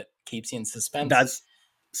beauty of it. Keeps you in suspense.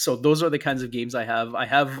 So those are the kinds of games I have. I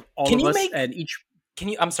have all of us and each. Can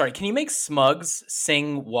you make Smugs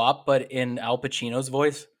sing WAP but in Al Pacino's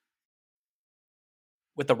voice?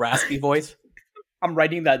 With the raspy voice? I'm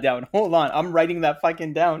writing that down. Hold on. I'm writing that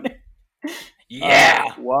fucking down.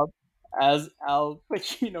 Yeah. WAP as Al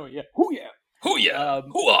Pacino. Yeah. Hoo yeah. Hoo yeah.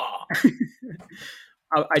 Hoo-ah.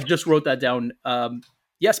 I just wrote that down.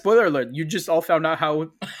 Yeah, spoiler alert. You just all found out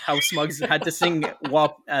how Smugs had to sing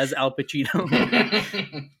WAP as Al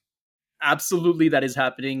Pacino. Absolutely, that is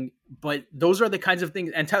happening. But those are the kinds of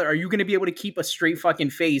things. And Tyler, are you going to be able to keep a straight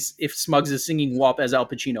fucking face if Smugs is singing WAP as Al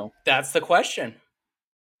Pacino? That's the question.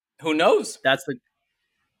 Who knows? That's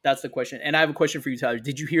the question. And I have a question for you, Tyler.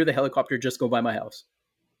 Did you hear the helicopter just go by my house?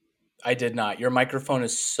 I did not. Your microphone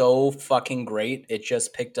is so fucking great. It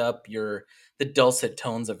just picked up the dulcet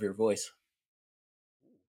tones of your voice.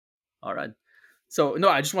 All right. So, no,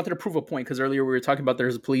 I just wanted to prove a point because earlier we were talking about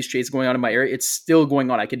there's a police chase going on in my area. It's still going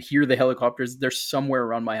on. I could hear the helicopters. They're somewhere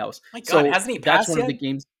around my house. My God, so hasn't he passed that's one yet? of the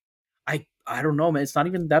games. I don't know, man. It's not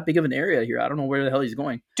even that big of an area here. I don't know where the hell he's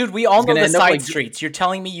going. Dude, we all know the side streets. You're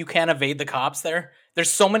telling me you can't evade the cops there? There's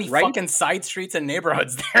so many fucking side streets and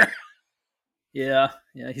neighborhoods there. Yeah.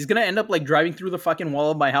 He's going to end up like driving through the fucking wall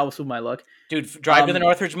of my house with my luck. Dude, drive to the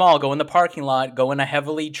Northridge Mall, go in the parking lot, go in a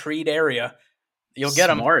heavily treed area. You'll get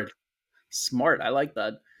him. Smart. I like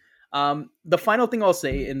that. The final thing I'll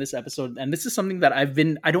say in this episode, and this is something that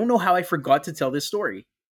I don't know how I forgot to tell this story.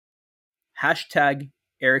 Hashtag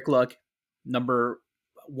Arik Luck number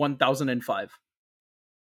 1005.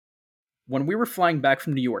 When we were flying back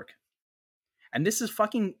from New York, and this is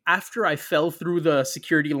fucking after I fell through the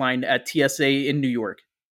security line at TSA in New York.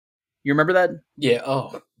 You remember that? Yeah.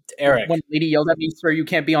 Oh, Arik. One lady yelled at me, "Sir, you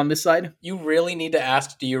can't be on this side." You really need to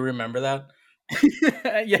ask, do you remember that?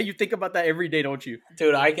 Yeah, you think about that every day, don't you?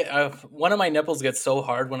 Dude, I get one of my nipples gets so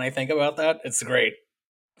hard when I think about that. It's great.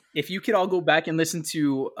 If you could all go back and listen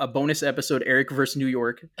to a bonus episode, Arik versus New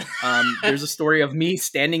York, there's a story of me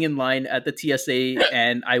standing in line at the TSA,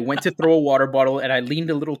 and I went to throw a water bottle, and I leaned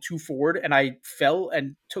a little too forward, and I fell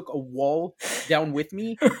and took a wall down with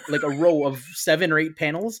me, like a row of 7 or 8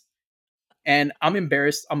 panels, and I'm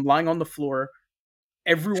embarrassed. I'm lying on the floor.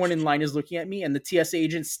 Everyone in line is looking at me, and the TSA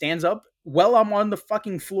agent stands up while I'm on the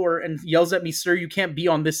fucking floor and yells at me, "Sir, you can't be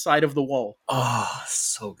on this side of the wall." Oh,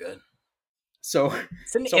 so good. So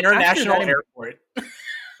it's an international airport.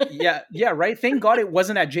 yeah, right. Thank God it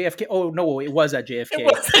wasn't at JFK. Oh no, it was at JFK. It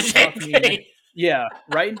was at JFK. Yeah,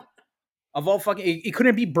 right. Of all fucking, it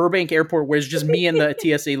couldn't be Burbank Airport where it's just me and the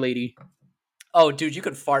TSA lady. Oh, dude, you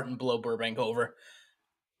could fart and blow Burbank over.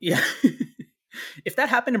 Yeah. If that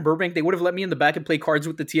happened in Burbank, they would have let me in the back and play cards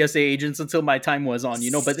with the TSA agents until my time was on,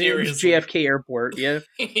 but it was JFK Airport, yeah.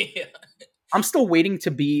 Yeah. I'm still waiting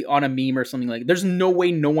to be on a meme or something like that. There's no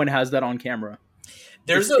way no one has that on camera.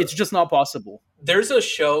 It's just not possible. There's a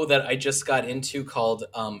show that I just got into called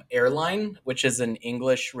Airline, which is an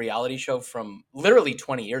English reality show from literally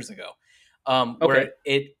 20 years ago. Where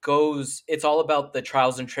it's all about the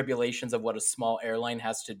trials and tribulations of what a small airline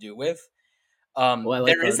has to do with.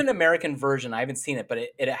 There is an American version. I haven't seen it, but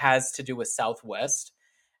it has to do with Southwest.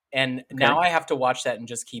 and Okay. now I have to watch that and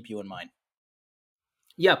just keep you in mind.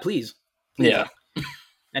 Yeah, please. Yeah.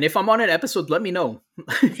 And if I'm on an episode, let me know.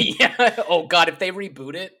 Yeah. Oh God, if they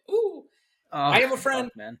reboot it, ooh. I have a friend.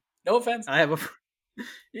 Fuck, man. No offense. I have a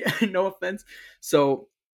yeah, no offense. So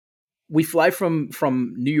we fly from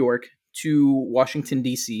New York to Washington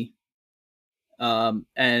D.C.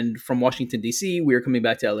 And from Washington D.C. we were coming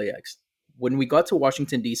back to LAX. When we got to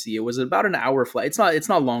Washington D.C., it was about an hour flight. It's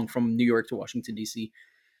not long from New York to Washington D.C.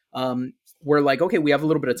 We're like, okay, we have a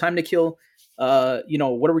little bit of time to kill.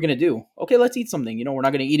 What are we gonna do? Okay, let's eat something. We're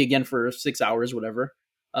not gonna eat again for 6 hours, whatever.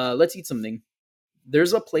 Let's eat something.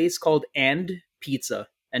 There's a place called And Pizza,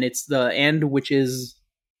 and it's the And, which is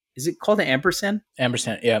it called an ampersand?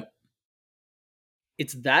 Ampersand, yeah.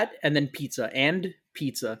 It's that and then pizza, And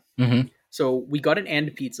Pizza. Mm-hmm. So we got an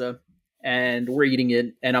And Pizza, and we're eating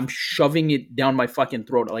it, and I'm shoving it down my fucking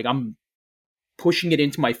throat. Like, I'm pushing it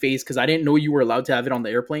into my face because I didn't know you were allowed to have it on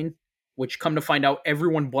the airplane, which, come to find out,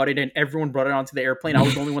 everyone bought it and everyone brought it onto the airplane. I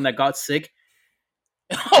was the only one that got sick.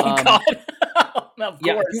 Oh God. Of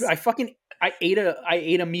yeah, course. dude, I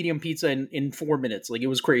ate a medium pizza in 4 minutes. Like, it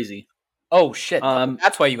was crazy. Oh shit.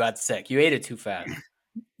 That's why you got sick. You ate it too fast.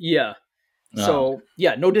 Yeah. Oh. So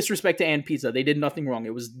yeah, no disrespect to And Pizza. They did nothing wrong.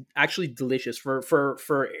 It was actually delicious.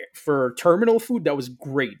 For terminal food, that was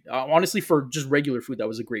great. Honestly, for just regular food, that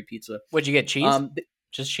was a great pizza. What'd you get? Cheese?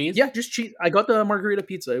 Just cheese? Yeah, just cheese. I got the margarita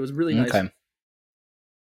pizza. It was really nice. Okay.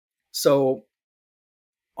 So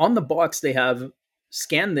on the box they have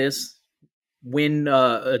scan this, win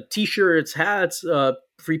t-shirts, hats,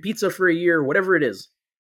 free pizza for a year, whatever it is.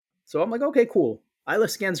 So I'm like, okay, cool. Isla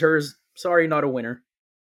scans hers. Sorry, not a winner.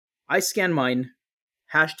 I scan mine.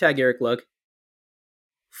 Hashtag Arik Luck.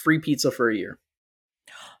 Free pizza for a year.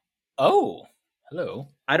 Oh, hello.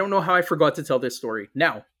 I don't know how I forgot to tell this story.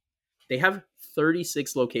 Now, they have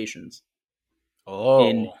 36 locations. Oh.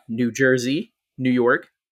 In New Jersey, New York,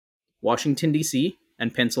 Washington, D.C.,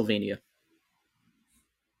 and Pennsylvania.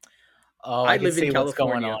 Oh, I can live see in what's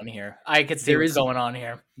California. going on here. I can see what's going on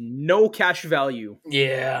here. No cash value.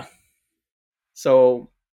 Yeah. So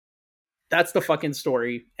that's the fucking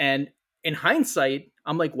story. And in hindsight,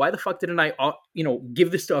 I'm like, why the fuck didn't I,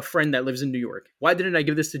 give this to a friend that lives in New York? Why didn't I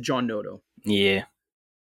give this to John Noto? Yeah.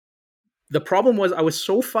 The problem was I was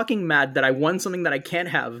so fucking mad that I won something that I can't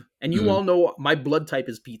have. And you all know my blood type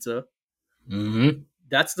is pizza. Mm-hmm.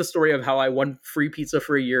 That's the story of how I won free pizza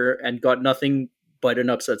for a year and got nothing but an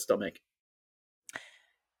upset stomach.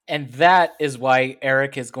 And that is why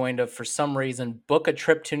Arik is going to, for some reason, book a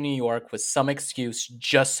trip to New York with some excuse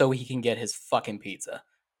just so he can get his fucking pizza.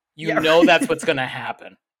 That's what's going to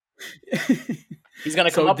happen. He's going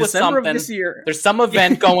to come up with something. Of this year, there's some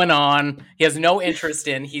event going on he has no interest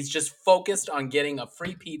in. He's just focused on getting a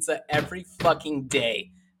free pizza every fucking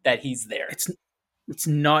day that he's there. It's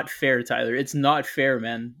not fair, Tyler. It's not fair,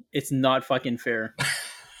 man. It's not fucking fair.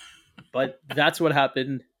 But that's what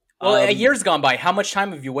happened. Well, a year's gone by. How much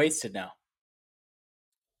time have you wasted now?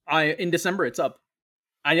 In December, it's up.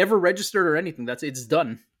 I never registered or anything. It's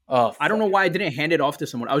done. Oh, I don't know why I didn't hand it off to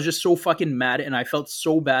someone. I was just so fucking mad, and I felt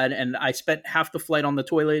so bad, and I spent half the flight on the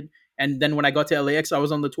toilet, and then when I got to LAX, I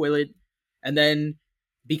was on the toilet, and then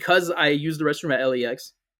because I used the restroom at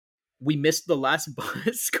LAX, we missed the last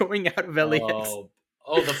bus going out of LAX. Oh,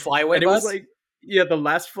 the Flyway and bus? It was like, yeah, the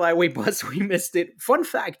last Flyway bus, we missed it. Fun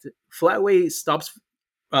fact, Flyway stops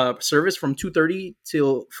service from 2:30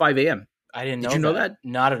 till 5 a.m. I didn't know Did you know that?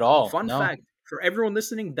 Not at all. Fun fact. For everyone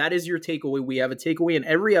listening, that is your takeaway. We have a takeaway in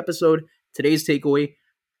every episode. Today's takeaway,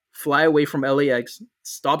 fly away from LAX,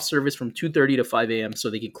 stop service from 2:30 to 5 a.m. so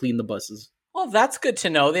they can clean the buses. Well, that's good to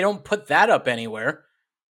know. They don't put that up anywhere.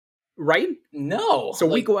 Right? No. So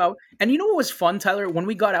we go out. And you know what was fun, Tyler? When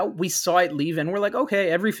we got out, we saw it leave. And we're like, okay,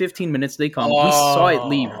 every 15 minutes they come. We saw it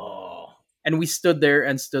leave. And we stood there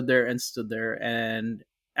and stood there and stood there. And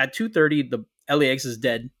at 2:30, the LAX is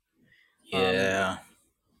dead. Yeah.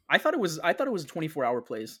 I thought it was a 24-hour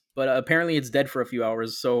place, but apparently it's dead for a few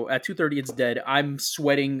hours. So at 2:30 it's dead. I'm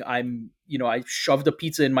sweating. I shoved a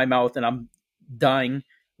pizza in my mouth and I'm dying.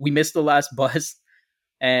 We missed the last bus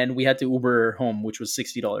and we had to Uber home, which was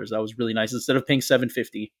 $60. That was really nice instead of paying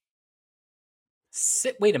 $7.50.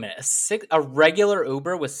 Wait a minute. A regular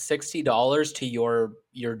Uber was $60 to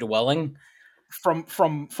your dwelling? From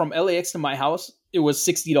LAX to my house, it was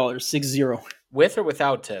 $60, 60. With or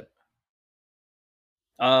without tip?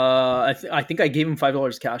 I think I gave him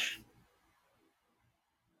 $5 cash.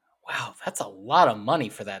 Wow, that's a lot of money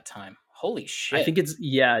for that time. Holy shit! I think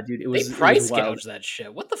dude. It was they price gouge that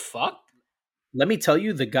shit. What the fuck? Let me tell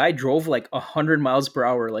you, the guy drove like 100 miles per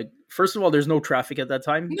hour, like first of all, there's no traffic at that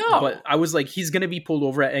time. No. But I was like, he's gonna be pulled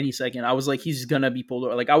over at any second. I was like, he's gonna be pulled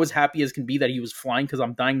over. Like, I was happy as can be that he was flying because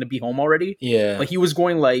I'm dying to be home already. Yeah. But he was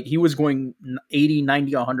going 80,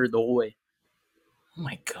 90, 100 the whole way. Oh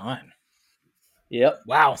my god. Yep.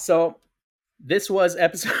 Wow. So this was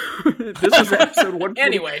episode. This was episode 1.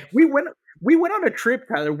 Anyway, we went on a trip,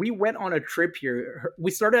 Tyler. We went on a trip here.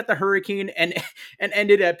 We started at the Hurricane and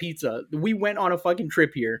ended at pizza. We went on a fucking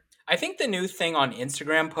trip here. I think the new thing on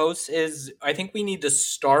Instagram posts is I think we need to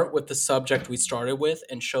start with the subject we started with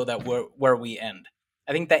and show that where we end.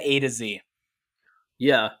 I think the A to Z.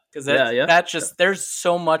 Yeah. Because that just there's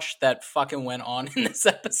so much that fucking went on in this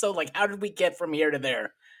episode. Like, how did we get from here to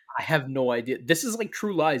there? I have no idea. This is like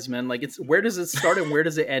True Lies, man. Like, it's where does it start and where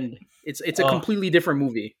does it end? It's a completely different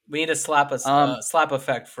movie. We need a slap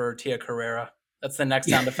effect for Tia Carrera. That's the next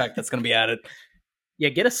sound effect that's going to be added. Yeah,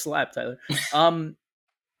 get a slap, Tyler.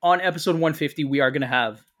 On episode 150, we are going to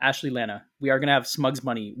have Ashley Lana. We are going to have Smugs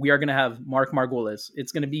Money. We are going to have Mark Margolis.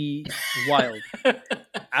 It's going to be wild.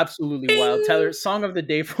 Absolutely wild. Tyler, song of the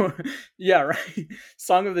day for... Yeah, right.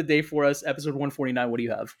 Song of the day for us, episode 149. What do you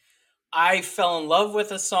have? I fell in love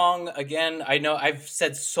with a song. Again, I know I've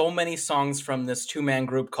said so many songs from this two-man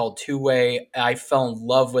group called Two Way. I fell in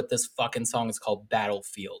love with this fucking song. It's called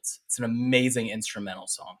Battlefields. It's an amazing instrumental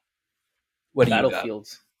song. What do you got?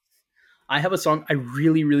 Battlefields. I have a song. I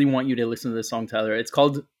really, really want you to listen to this song, Tyler. It's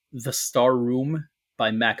called The Star Room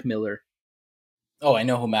by Mac Miller. Oh, I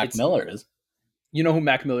know who Mac Miller is. You know who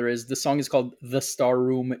Mac Miller is. The song is called The Star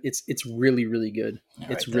Room. It's really, really good.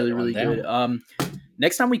 It's really, really good.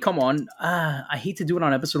 Next time we come on, I hate to do it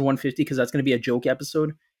on episode 150 because that's going to be a joke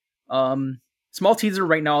episode. Small teaser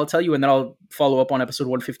right now, I'll tell you, and then I'll follow up on episode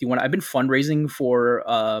 151. I've been fundraising for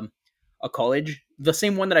a college, the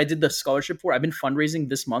same one that I did the scholarship for. I've been fundraising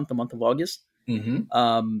this month, the month of August.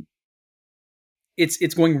 Mm-hmm.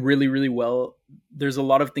 It's going really, really well. There's a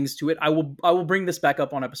lot of things to it. I will bring this back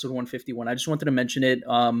up on episode 151. I just wanted to mention it.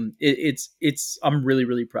 I'm really,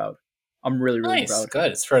 really proud. I'm really, really proud.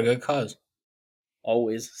 Good. It's for a good cause.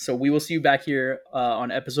 Always. So we will see you back here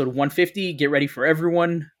on episode 150. Get ready for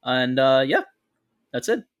everyone. And yeah, that's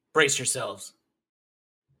it. Brace yourselves.